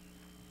effect.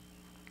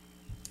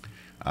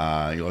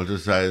 He also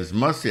says,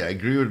 must say, I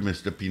agree with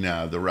Mr.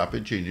 Pinal. The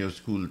rapid changing of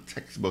school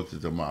textbooks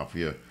is a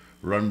mafia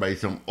run by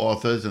some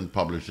authors and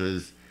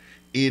publishers,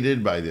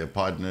 aided by their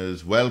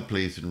partners,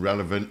 well-placed and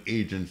relevant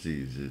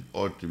agencies. It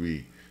ought to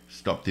be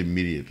stopped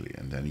immediately.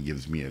 And then he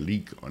gives me a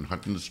link on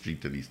Hutton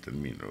Street and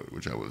Eastern Main Road,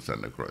 which I will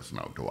send across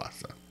now to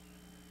Wassa.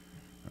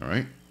 All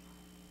right?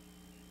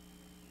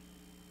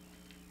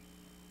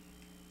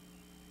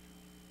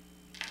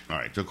 All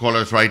right, so call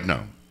us right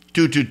now.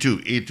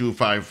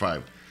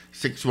 222-8255.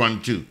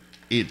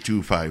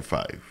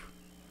 612-8255.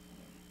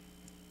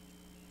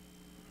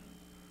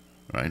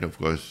 Right, of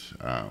course.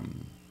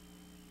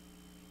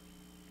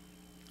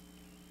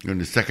 In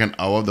the second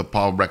hour of the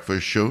Power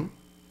Breakfast Show,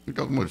 we're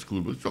talking about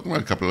school books, talking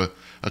about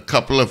a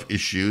couple of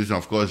issues. And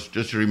of course,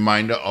 just a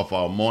reminder of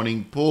our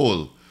morning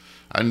poll,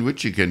 and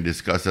which you can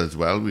discuss as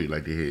well. We'd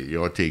like to hear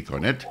your take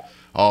on it.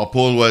 Our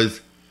poll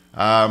was,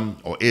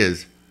 or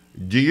is,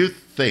 do you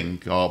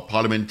think our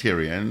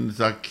parliamentarians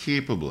are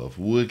capable of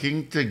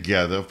working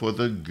together for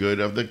the good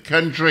of the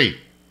country,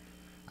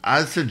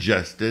 as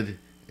suggested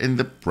in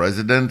the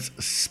President's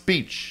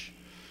speech,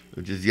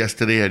 which is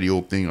yesterday at the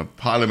opening of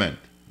Parliament?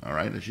 All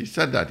right, and she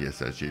said that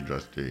yesterday. She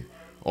addressed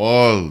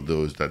all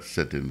those that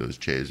sit in those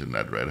chairs in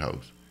that Red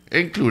House,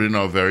 including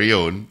our very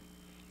own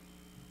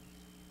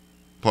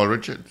Paul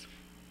Richards.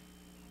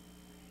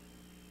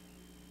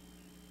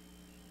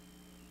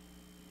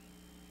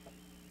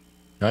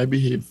 I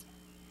behave.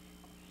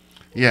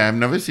 Yeah, I've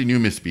never seen you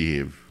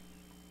misbehave.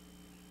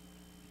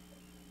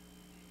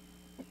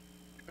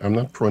 I'm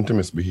not prone to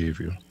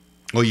misbehavior.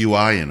 Oh, you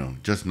are,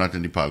 just not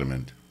in the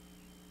parliament.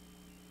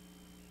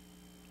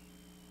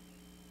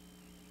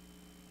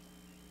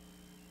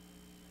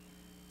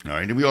 All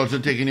right, and we're also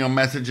taking your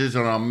messages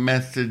on our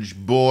message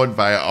board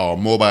via our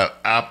mobile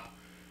app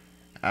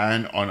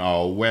and on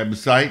our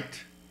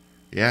website.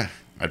 Yeah,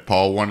 at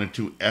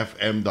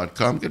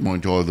power102fm.com. Good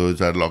morning to all those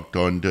that are locked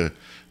on to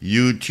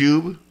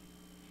YouTube.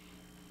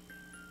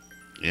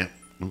 Yeah,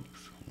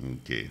 oops,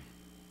 okay.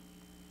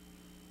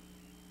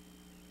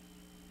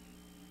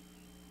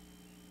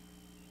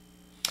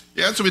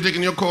 Yeah, so we're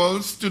taking your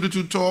calls.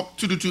 222-TALK,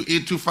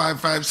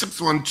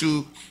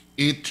 222-8255,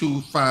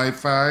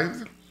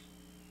 612-8255.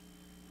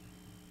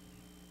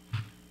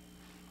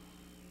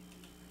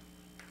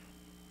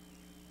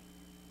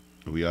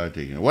 We are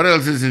taking it. What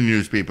else is in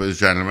newspapers,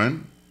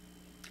 gentlemen?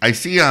 I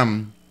see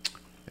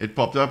it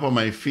popped up on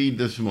my feed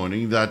this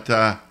morning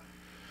that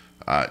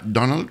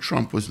Donald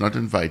Trump was not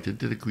invited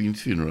to the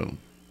Queen's funeral.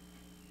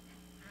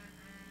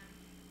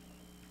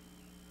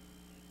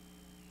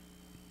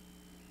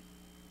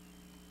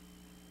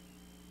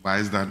 Why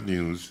is that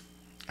news?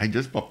 I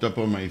just popped up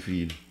on my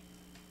feed.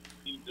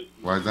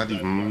 Why is that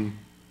even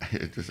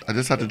I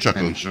just had to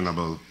chuckle.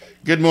 mentionable?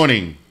 Good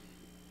morning.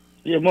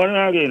 Yeah, morning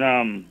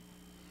again.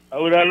 I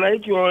would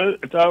like you all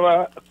to have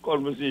a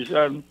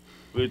conversation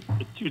with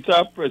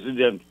Tutor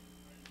President,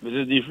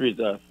 Mrs. De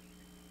Freitas,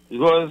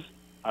 because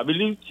I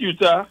believe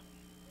Tutor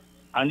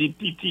and the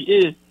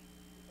PTA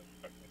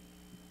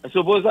are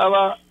supposed to have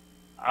a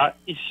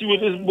issue with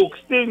this books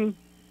thing,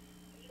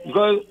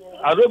 because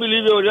I don't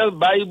believe they will just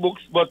buy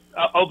books, but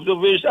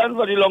observation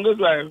for the longest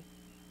while.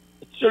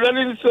 Children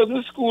in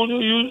certain schools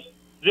who use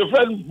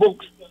different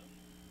books,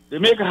 they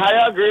make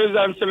higher grades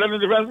than children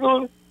in different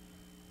schools.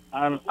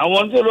 And I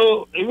want to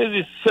know if it's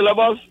the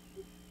syllabus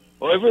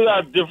or if it's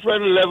a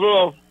different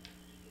level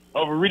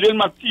of reading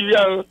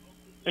material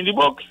in the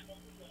books.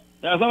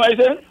 You understand what I'm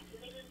saying?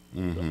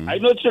 Mm-hmm. I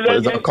know children.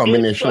 It's a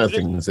combination of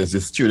things. It's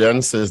the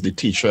students, it's the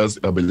teachers'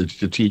 ability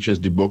to teach, it's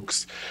the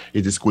books,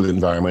 it's the school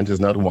environment.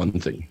 It's not one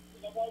thing.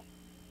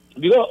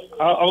 Because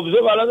I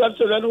observe a lot of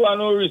children who I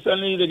know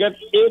recently, they get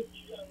eight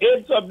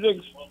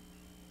subjects,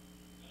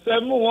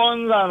 7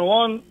 ones and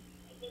 1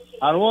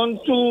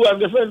 2 and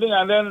different things,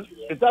 and then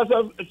it has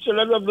some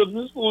children of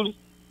different schools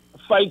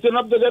fighting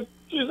up to get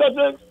 3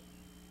 subjects.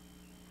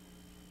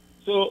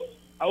 So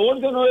I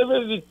want to know if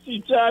it's the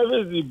teacher, if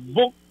it's the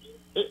book,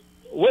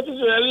 what it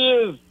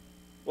really is.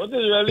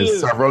 It's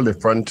several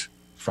different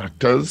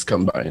factors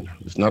combined.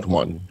 It's not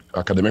one.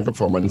 Academic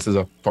performance is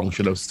a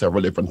function of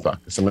several different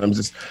factors.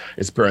 Sometimes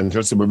it's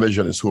parental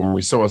supervision, it's home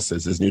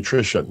resources, it's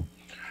nutrition,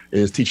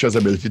 it's teachers'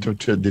 ability to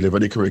deliver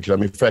the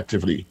curriculum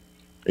effectively,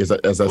 it's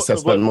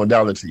assessment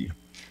modality.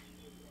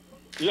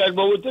 Yeah,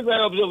 but we take my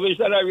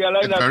observation, I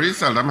realize It very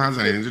seldom has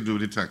anything to do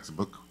with the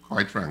textbook,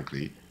 quite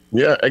frankly.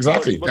 Yeah,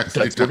 exactly.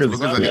 Textbook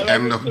is at the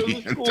end of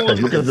the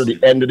textbook is at the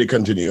end of the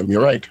continuum.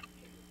 You're right.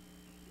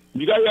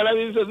 Because I realize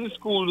in certain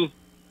schools,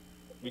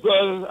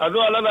 because I know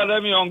a lot of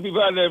them young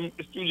people and them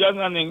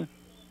students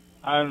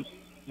and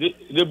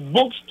the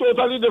books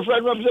totally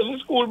different from certain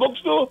school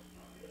books too.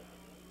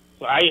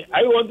 So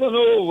I want to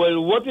know,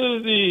 well, what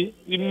is the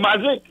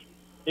magic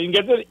in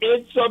getting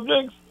 8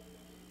 subjects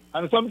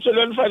and some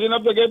children fighting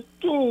up to get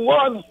 2,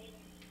 1,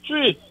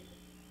 3.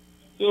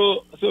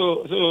 So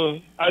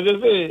as I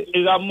say,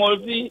 it's a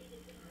multi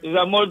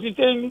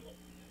thing.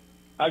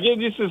 Again,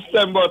 this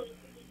system, but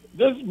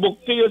this book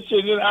thing is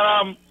changing.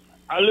 And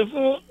I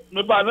listen,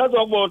 my partner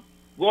talk about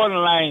go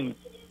online.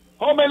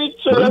 How many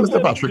children? What does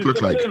Mr. Patrick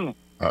look like?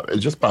 It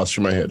just passed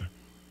through my head.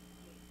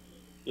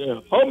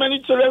 Yeah. How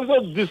many children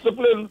are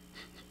disciplined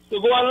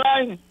to go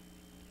online?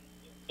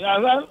 You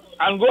understand?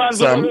 And go and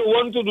do what they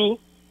want to do,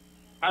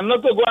 and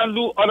not to go and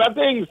do other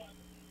things.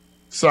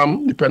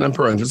 Some depend on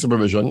parental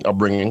supervision,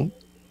 upbringing,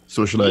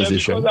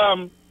 socialization. Yeah,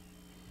 because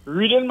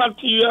reading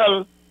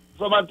material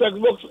from a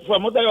textbook,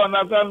 from what I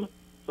understand,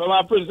 from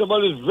our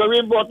principal, is very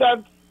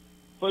important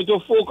for you to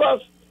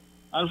focus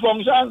and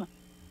function.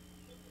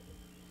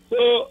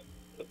 So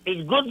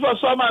it's good for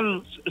some,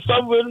 and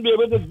some won't be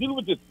able to deal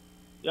with it.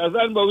 You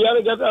understand? But we have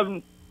to get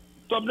on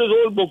top of this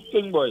whole book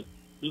thing, boy.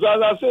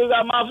 Because I say it's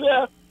a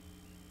mafia.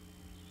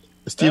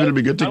 Steve, it'll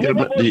be good to get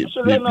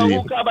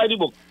the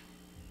book.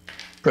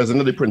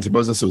 President of the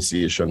Principals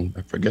Association.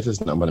 I forget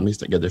his number. Let me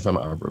get it from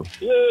Avro.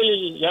 Yeah.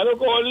 You have to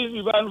call all these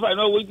people and find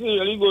out what is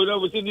really going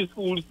on within the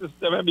school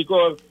system,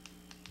 because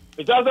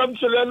it has some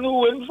children who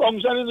won't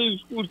function in the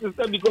school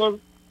system because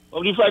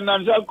of the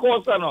financial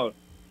costs and all.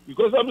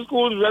 Because some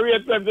schools very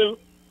expensive,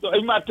 so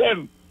even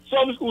attend.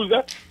 Some schools,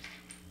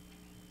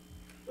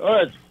 All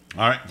right.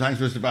 All right. Thanks,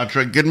 Mr.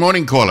 Patrick. Good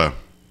morning, caller.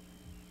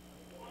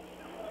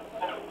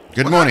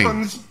 Good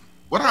morning.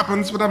 What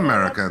happens with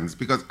Americans?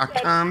 Because I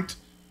can't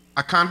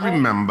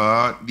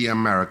remember the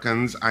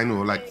Americans I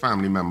know, like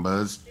family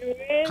members,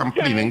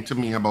 complaining to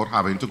me about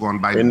having to go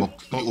and buy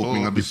books for the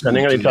opening of the school.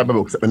 Depending on the type of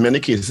books. In many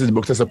cases, the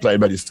books are supplied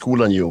by the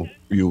school and you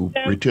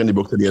return the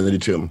book at the end of the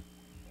term.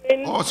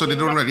 Oh, so they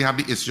don't really have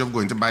the issue of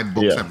going to buy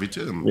books every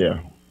term. Yeah.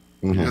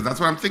 Mm-hmm. Because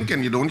that's what I'm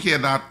thinking. You don't hear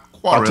that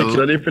quarrel.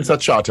 Particularly if it's a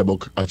charter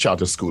book, a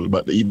charter school.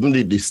 But even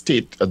the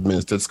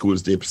state-administered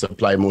schools, they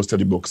supply most of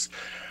the books,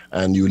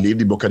 and you leave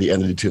the book at the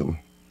end of the term.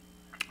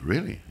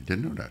 Really? I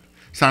didn't know that.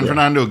 San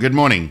Fernando, good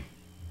morning.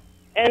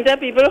 Enter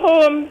people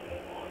home,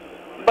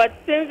 but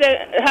since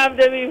they have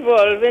the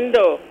revolving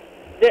door,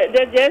 they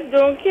just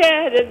don't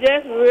care. They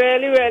just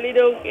really, really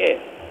don't care.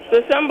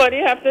 So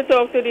somebody have to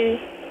talk to the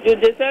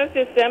judicial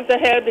system to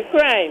help the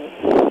crime.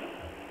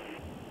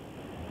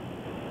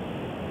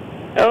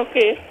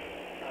 Okay.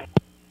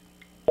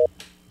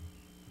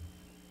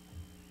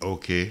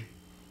 Okay.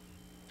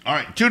 All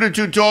right, 2 to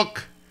 2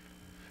 talk.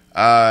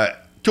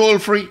 Toll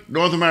free,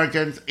 North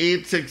Americans,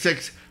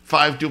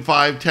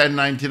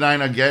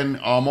 866-525-1099. Again,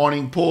 our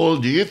morning poll.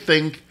 Do you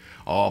think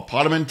our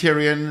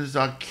parliamentarians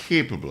are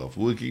capable of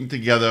working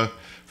together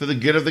for the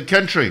good of the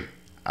country,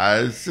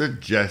 as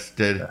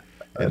suggested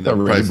in the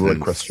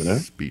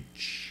president's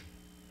speech?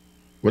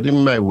 What do you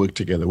mean by work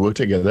together? Work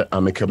together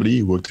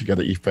amicably, work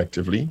together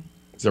effectively?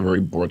 It's a very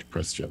broad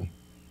question.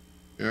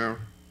 Yeah.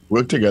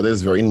 Work together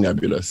is very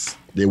nebulous.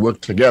 They work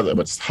together,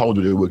 but how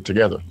do they work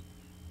together?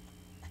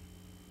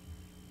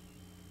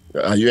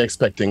 Are you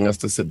expecting us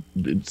to sit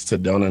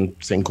down and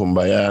sing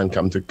Kumbaya and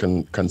come to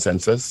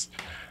consensus?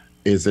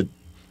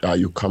 Are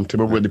you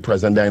comfortable with the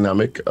present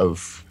dynamic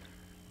of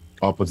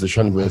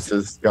opposition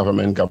versus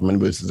government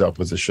versus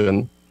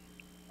opposition?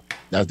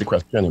 That's the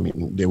question. I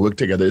mean, they work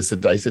together.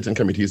 I sit in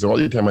committees all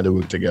the time and they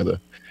work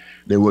together.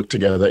 They work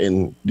together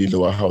in the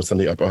lower house and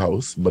the upper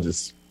house. But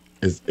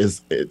I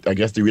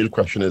guess the real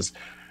question is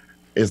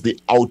the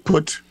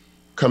output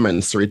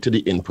commensurate to the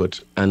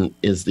input, and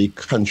is the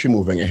country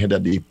moving ahead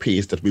at the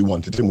pace that we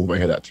wanted to move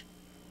ahead at?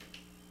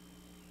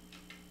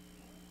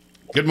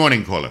 Good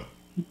morning, caller.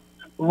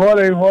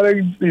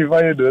 Morning, Steve. How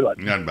you doing?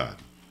 Not bad.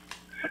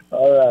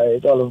 All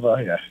right, Oliver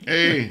here.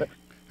 Hey,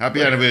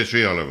 happy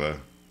anniversary,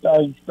 Oliver.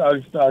 Thanks.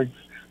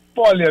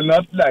 Paul, you're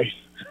not nice.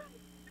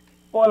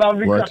 Paul, I'll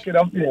be cracking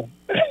up here.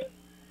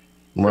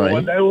 Right.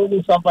 What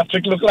does St.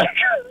 Patrick look like?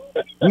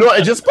 No,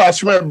 it just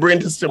passed through my brain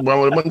to say,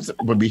 well,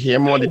 we'll be here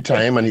more the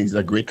time, and he's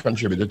a great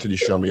contributor to the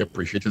show, and we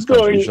appreciate his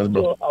contributions,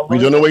 but we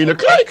don't know what you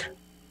look like.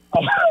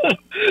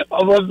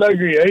 I must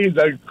agree. He's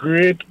a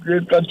great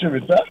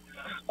contributor.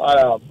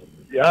 You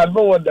had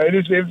me wondering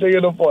the same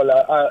thing, Paul.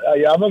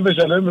 I have a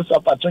vision of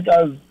Mr. Patrick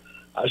as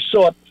a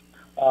short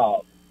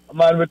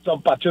man with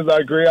some patches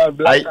of grey and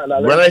black.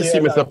 When I see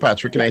Mr.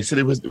 Patrick, and I see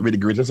it with the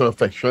greatest of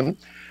affection,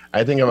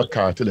 I think of a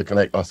character looking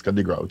like Oscar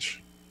the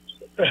Grouch.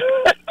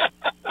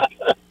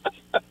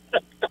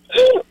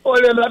 Oh,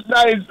 you're not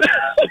nice.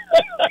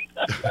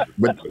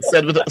 But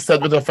said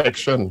with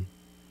affection.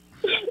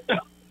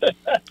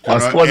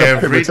 Oscar was a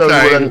pivotal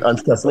role on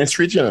Sesame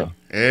Street, you know.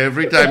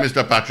 Every time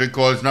Mr. Patrick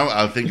calls now,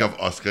 I'll think of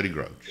Oscar the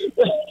Grouch.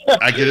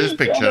 I can just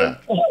picture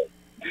that.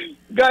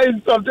 Guys,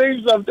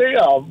 something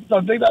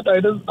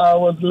that I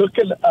was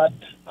looking at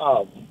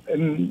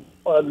in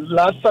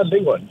last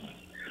Sunday once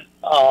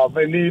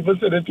in the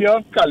vicinity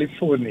of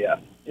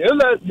California. You know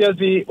that there's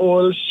the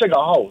old sugar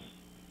house.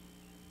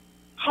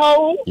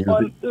 How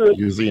on earth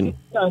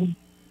can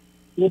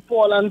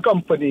Paul and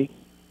Company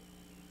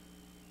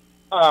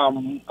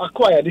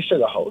acquire the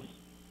sugar house?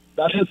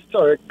 That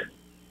historic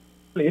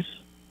place.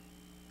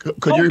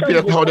 Could you repeat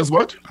that? How does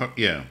what?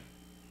 Yeah.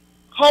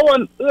 How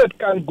on earth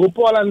can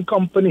Gopal and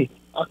Company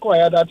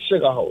acquire that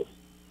sugar house?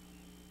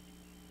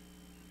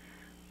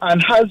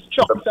 And has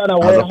trucks and a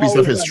warehouse. As a piece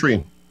of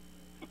history.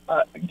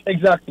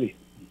 Exactly.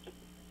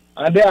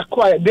 And they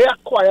acquired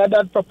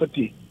that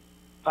property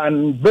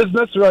and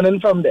business running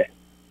from there.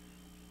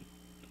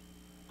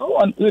 How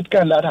on earth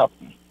can that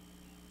happen?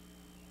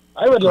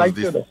 I would like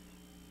to know.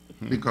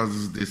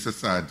 Because the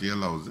society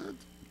allows it.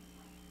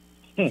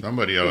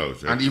 Somebody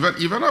allows it. And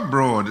even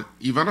abroad,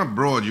 you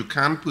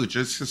can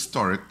purchase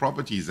historic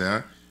properties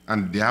there,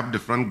 and they have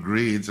different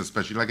grades,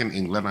 especially like in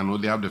England. I know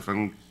they have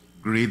different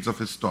grades of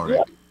historic.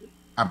 Yeah.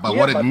 But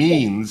what it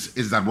means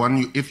is that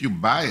if you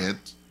buy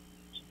it,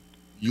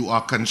 you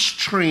are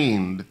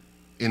constrained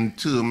in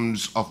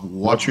terms of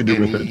what you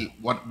do with it.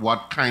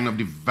 What kind of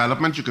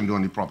development you can do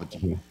on the property.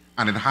 Mm-hmm.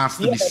 And it has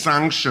to be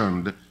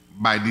sanctioned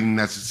by the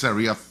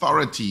necessary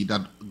authority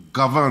that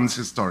governs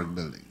historic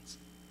buildings.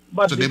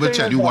 So they will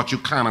tell you what you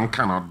can and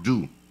cannot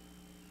do.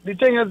 The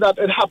thing is that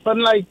it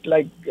happened like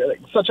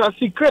such a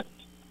secret,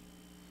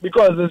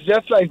 because it's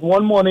just like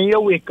one morning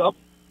you wake up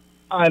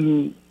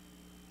and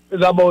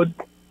there's about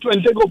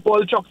 20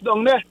 Gopal trucks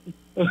down there.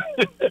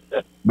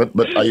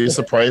 But are you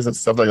surprised that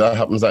stuff like that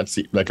happens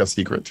like a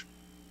secret?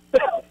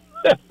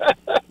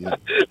 Yeah.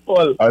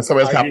 Paul, it's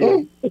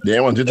happened. They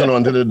want you to know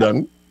until they're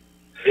done.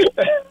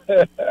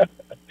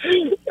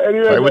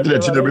 Anyway, I would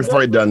let you know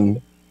before it's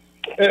done.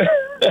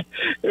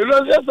 It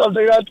was just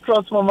something that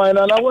crossed my mind,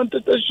 and I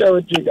wanted to share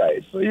with you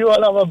guys. So you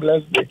all have a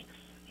blessed day.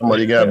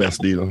 Somebody get a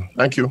best deal.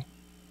 Thank you.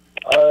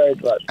 All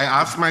right, bud. I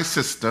asked my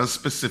sister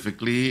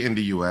specifically in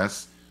the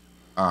U.S.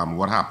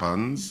 What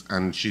happens,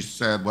 and she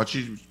said what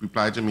she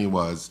replied to me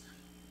was,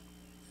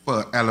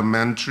 for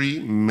elementary,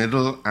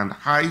 middle, and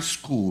high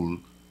school,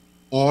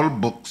 all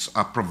books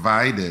are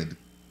provided,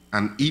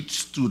 and each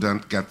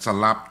student gets a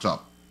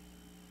laptop.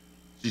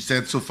 She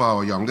said, so for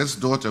our youngest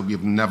daughter,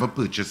 we've never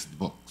purchased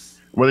books.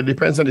 Well, it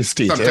depends on the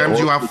state. Sometimes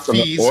you have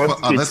fees for other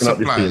states are not the same.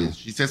 supplies.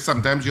 She says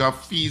sometimes you have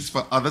fees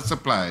for other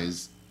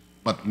supplies,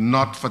 but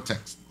not for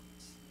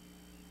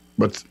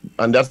textbooks.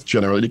 And that's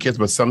generally the case,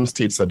 but some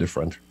states are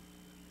different.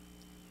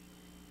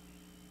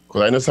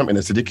 Because I know some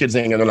inner city kids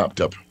ain't getting a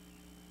laptop.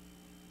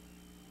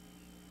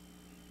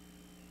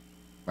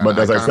 But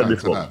as I said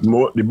before,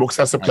 the books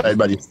are supplied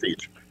by the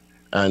state.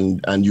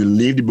 And you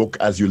leave the book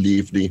as you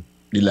leave the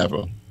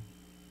level.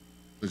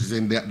 So she's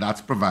saying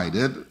that's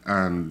provided,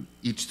 and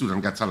each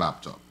student gets a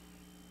laptop.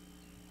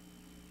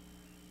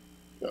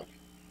 Yeah.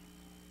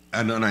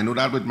 And I know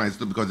that with my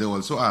students because they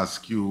also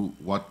ask you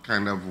what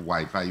kind of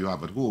Wi-Fi you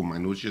have at home. I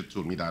know she had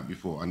told me that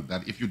before, and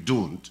that if you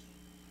don't,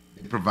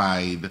 they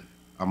provide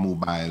a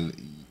mobile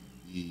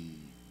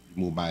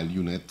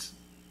unit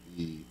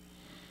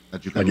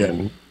that you can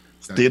again,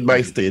 state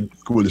by state,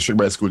 school district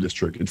by school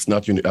district. It's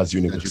not as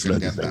universal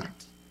as you think.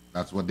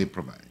 That's what they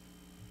provide.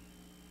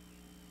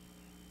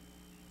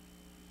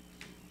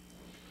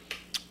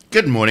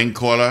 Good morning,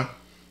 caller.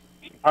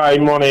 Hi,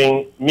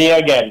 morning. Me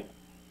again.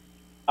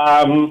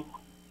 Mr.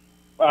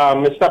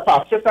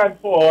 Patrick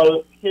and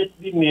Paul hit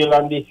the nail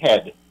on the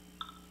head.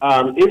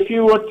 If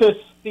you were to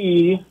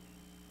see,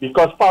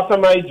 because part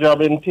of my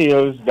job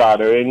entails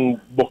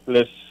gathering book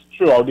lists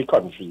throughout the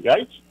country,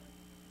 right?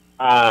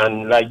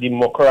 And like the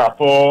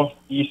Mokarapo,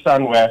 East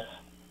and West,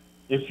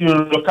 if you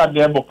look at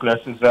their book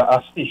list, it's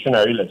a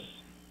stationary list.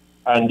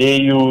 And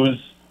they use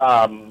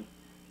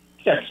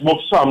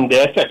textbooks from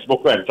their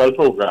textbook rental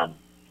program,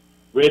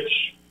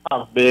 which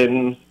have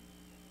been,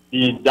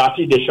 that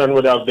edition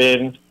would have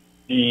been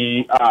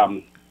the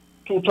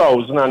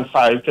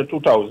 2005 to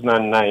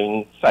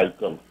 2009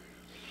 cycle.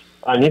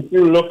 And if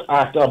you look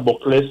at a book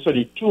list for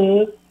the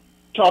two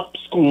top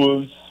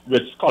schools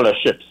with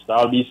scholarships,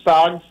 that'll be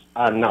SAGs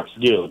and Naps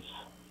Gales.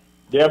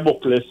 Their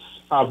book lists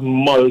have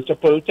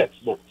multiple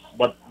textbooks,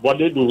 but what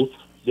they do,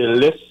 they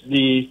list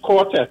the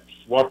core text,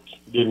 what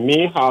they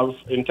may have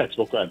in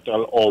textbook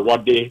rental or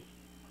what they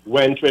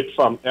went with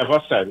from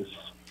ever since,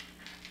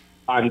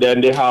 and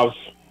then they have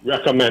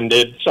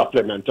recommended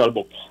supplemental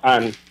books.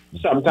 And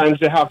sometimes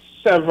they have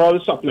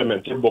several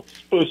supplemental books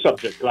per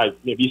subject, like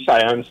maybe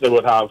science, they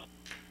would have.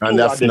 And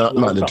that's not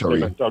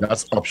mandatory,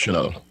 that's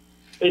optional.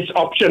 It's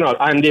optional,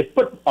 and they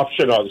put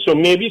optional. So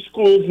maybe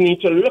schools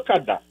need to look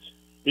at that,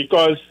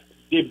 because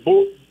they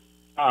both,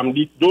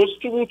 those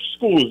two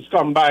schools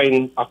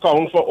combined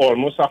account for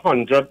almost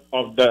 100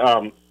 of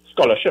the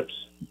scholarships.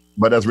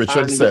 But as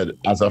Richard said,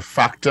 as a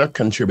factor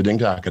contributing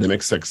to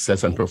academic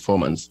success and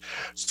performance,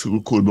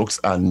 school books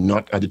are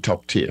not at the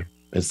top tier.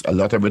 A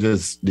lot of it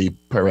is the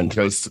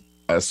parental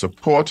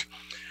support,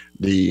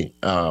 the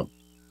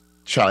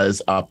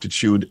child's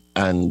aptitude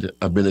and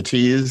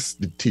abilities,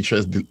 the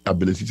teacher's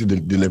ability to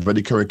deliver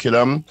the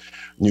curriculum,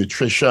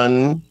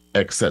 nutrition,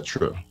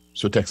 etc.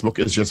 So textbook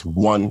is just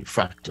one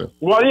factor.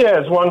 Well, yeah,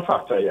 it's one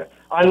factor, yeah.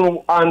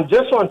 And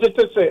just wanted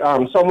to say,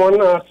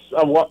 someone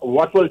asked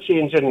what will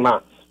change in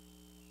math.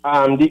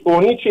 The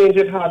only change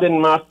it had in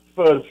math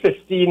for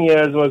 15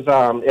 years was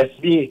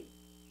SBA.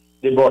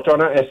 They brought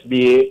on an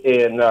SBA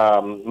in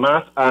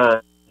math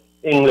and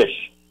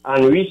English,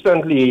 and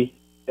recently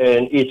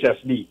in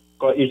HSB,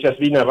 because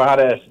HSB never had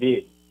an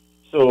SBA.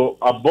 So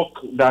a book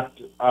that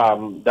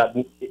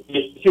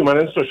human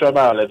and social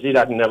biology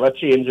that never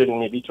changed in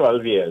maybe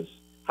 12 years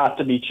had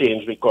to be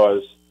changed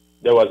because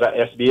there was an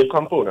SBA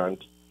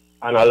component,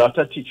 and a lot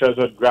of teachers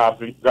would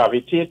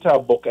gravitate to a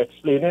book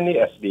explaining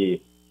the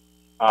SBA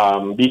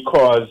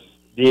because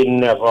they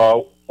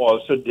never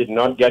also did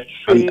not get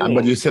training.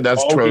 But you said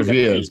that's 12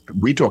 years.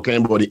 We're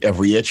talking about the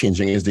every year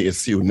changing is the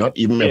issue, not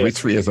even every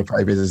 3 years or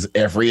 5 years.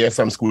 Every year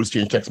some schools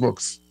change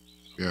textbooks.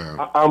 Yeah.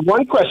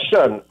 One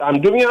question.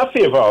 Do me a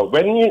favor.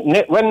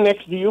 When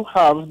next do you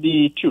have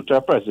the tutor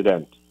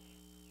president,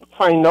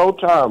 find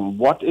out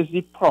what is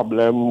the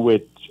problem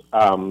with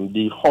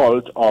the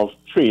halt of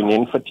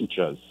training for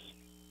teachers,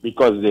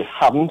 because they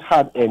haven't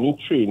had any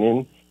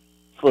training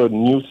for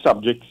new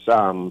subjects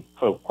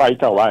for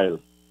quite a while.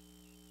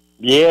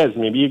 Years,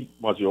 maybe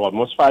was it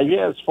almost 5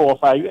 years, 4 or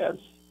 5 years.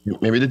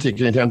 Maybe they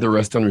take any time to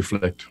rest and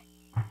reflect.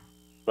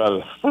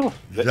 Well,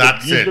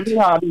 that's it usually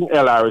hard in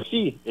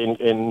LRC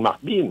in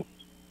McBean.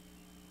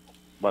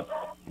 But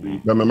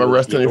remember,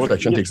 rest and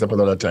reflection takes up a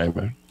lot of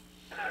time.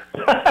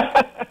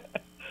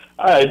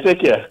 All right,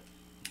 take care.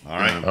 All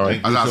right.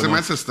 I was asking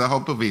my sister how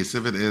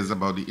pervasive it is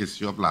about the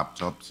issue of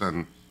laptops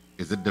and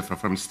is it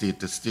different from state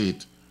to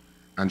state.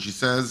 And she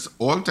says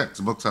all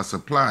textbooks are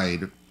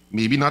supplied.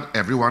 Maybe not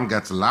everyone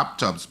gets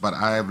laptops, but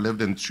I have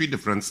lived in 3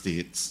 different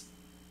states,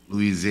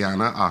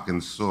 Louisiana,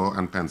 Arkansas,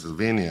 and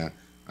Pennsylvania,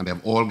 and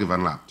they've all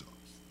given laptops.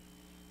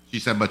 She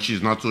said, but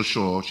she's not so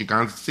sure. She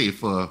can't say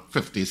for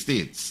 50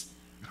 states.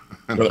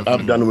 Well,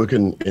 I've done work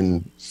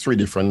in 3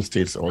 different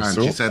states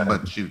also. And she said,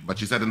 but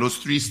she said in those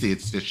 3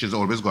 states that she's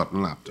always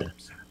gotten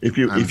laptops. If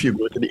you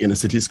go to the inner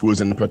city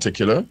schools in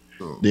particular,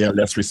 they are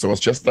less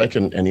resourced, just like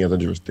in any other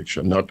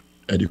jurisdiction.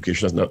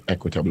 Education is not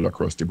equitable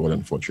across the board,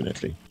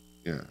 unfortunately.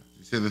 Yeah.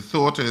 She said the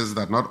thought is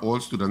that not all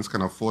students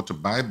can afford to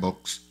buy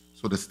books,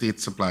 so the state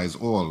supplies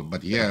all.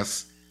 But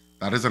yes,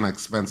 that is an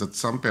expense that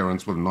some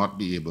parents will not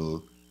be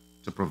able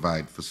to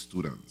provide for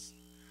students.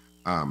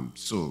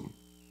 So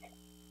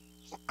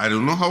I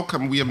don't know how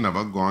come we have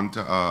never gone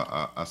to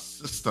a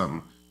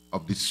system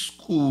of the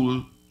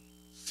school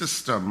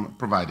system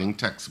providing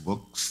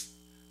textbooks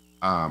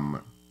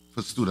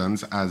for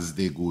students as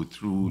they go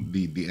through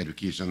the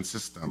education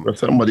system. But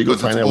somebody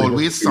because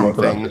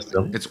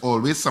it's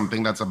always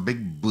something that's a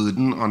big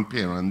burden on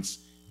parents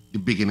the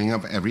beginning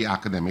of every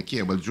academic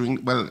year.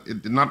 Not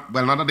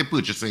at the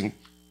purchasing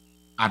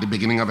at the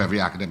beginning of every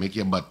academic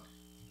year, but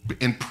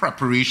in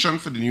preparation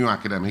for the new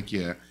academic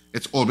year,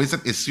 it's always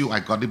an issue. I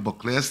got the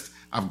book list,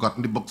 I've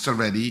gotten the books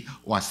already,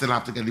 or I still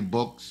have to get the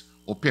books,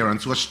 or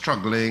parents who are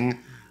struggling,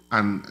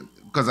 and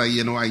because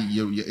you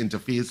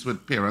interface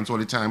with parents all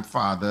the time,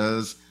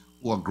 fathers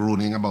who are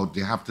groaning about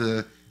they have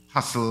to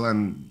hustle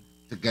and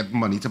to get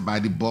money to buy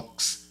the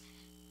books.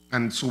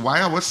 And so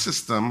why our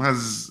system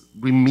has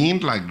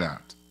remained like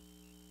that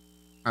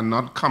and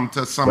not come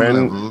to some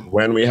level.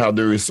 When we have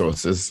the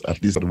resources,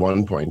 at least at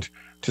one point,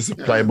 to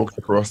supply books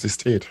across the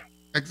state.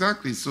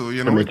 Exactly. So,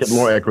 to make it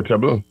more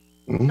equitable.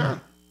 Mm-hmm. Yeah.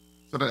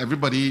 So that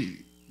everybody,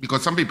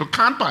 because some people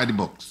can't buy the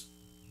books.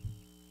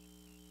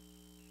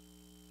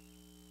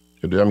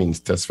 That means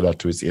test for that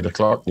too. It's 8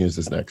 o'clock. News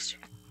is next.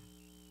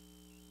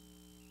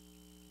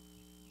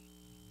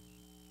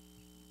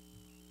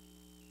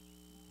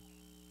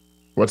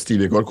 What,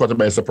 Steve? You got caught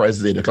by surprise?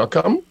 Is 8 o'clock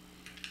come?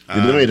 You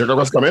didn't know 8 o'clock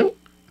was coming?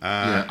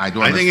 Yeah,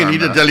 I think you need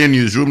to tell your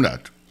newsroom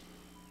that.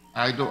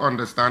 I don't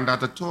understand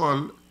that at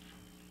all.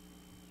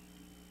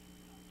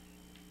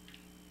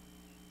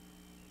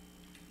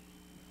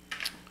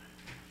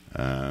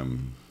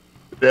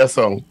 Their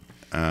song.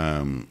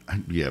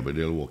 Yeah, but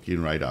they'll walk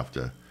in right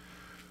after.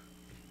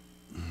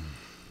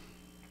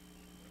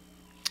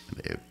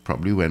 They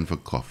probably went for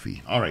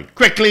coffee. All right,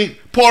 quickly.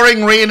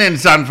 Pouring rain in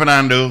San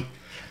Fernando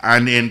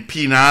and in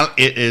Pinal.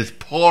 It is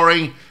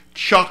pouring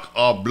chock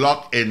or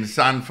block in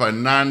San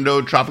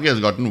Fernando. Traffic has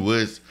gotten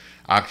worse,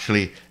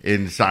 actually,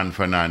 in San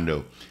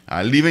Fernando.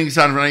 Leaving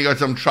San Fernando, you got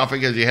some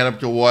traffic as you head up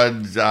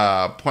towards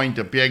Point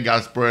Pierre,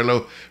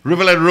 Gasparilla.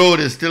 Rivulet Road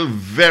is still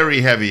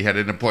very heavy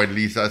heading to Point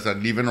Lisas,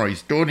 and leaving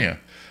Roystonia,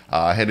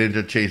 heading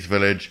to Chase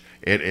Village,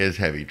 it is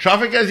heavy.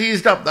 Traffic has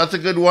eased up. That's a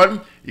good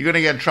one. You're going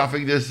to get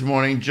traffic this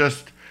morning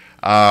just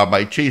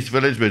by Chase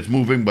Village, but it's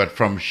moving. But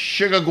from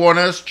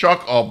Sugarguanas,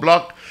 chock or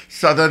block,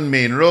 Southern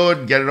Main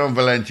Road, get it on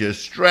Valencia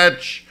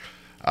Stretch.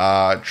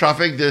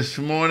 Traffic this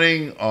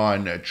morning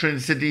on Trin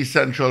City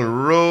Central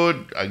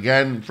Road,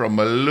 again from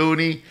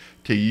Maloney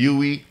to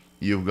Uwe.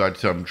 You've got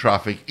some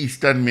traffic.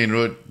 Eastern Main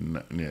Road,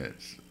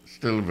 it's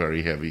still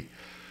very heavy.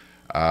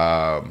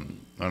 And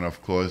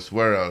of course,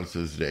 where else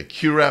is there?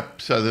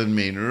 Curep, Southern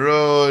Main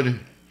Road,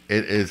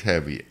 it is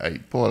heavy.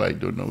 Paul, I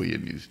don't know where your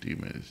news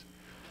team is.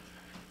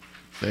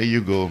 There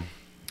you go.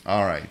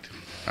 All right,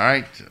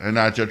 and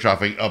that's your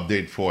traffic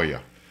update for you.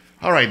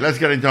 All right, let's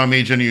get into our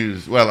major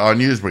news. Well, our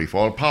news brief,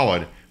 all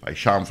powered by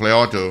Chamfley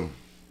Auto.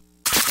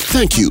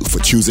 Thank you for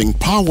choosing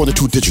Power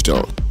 102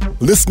 Digital.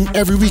 Listen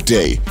every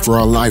weekday for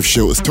our live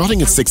shows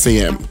starting at 6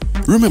 a.m.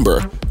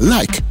 Remember,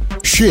 like,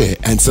 share,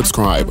 and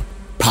subscribe.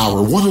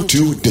 Power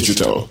 102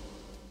 Digital.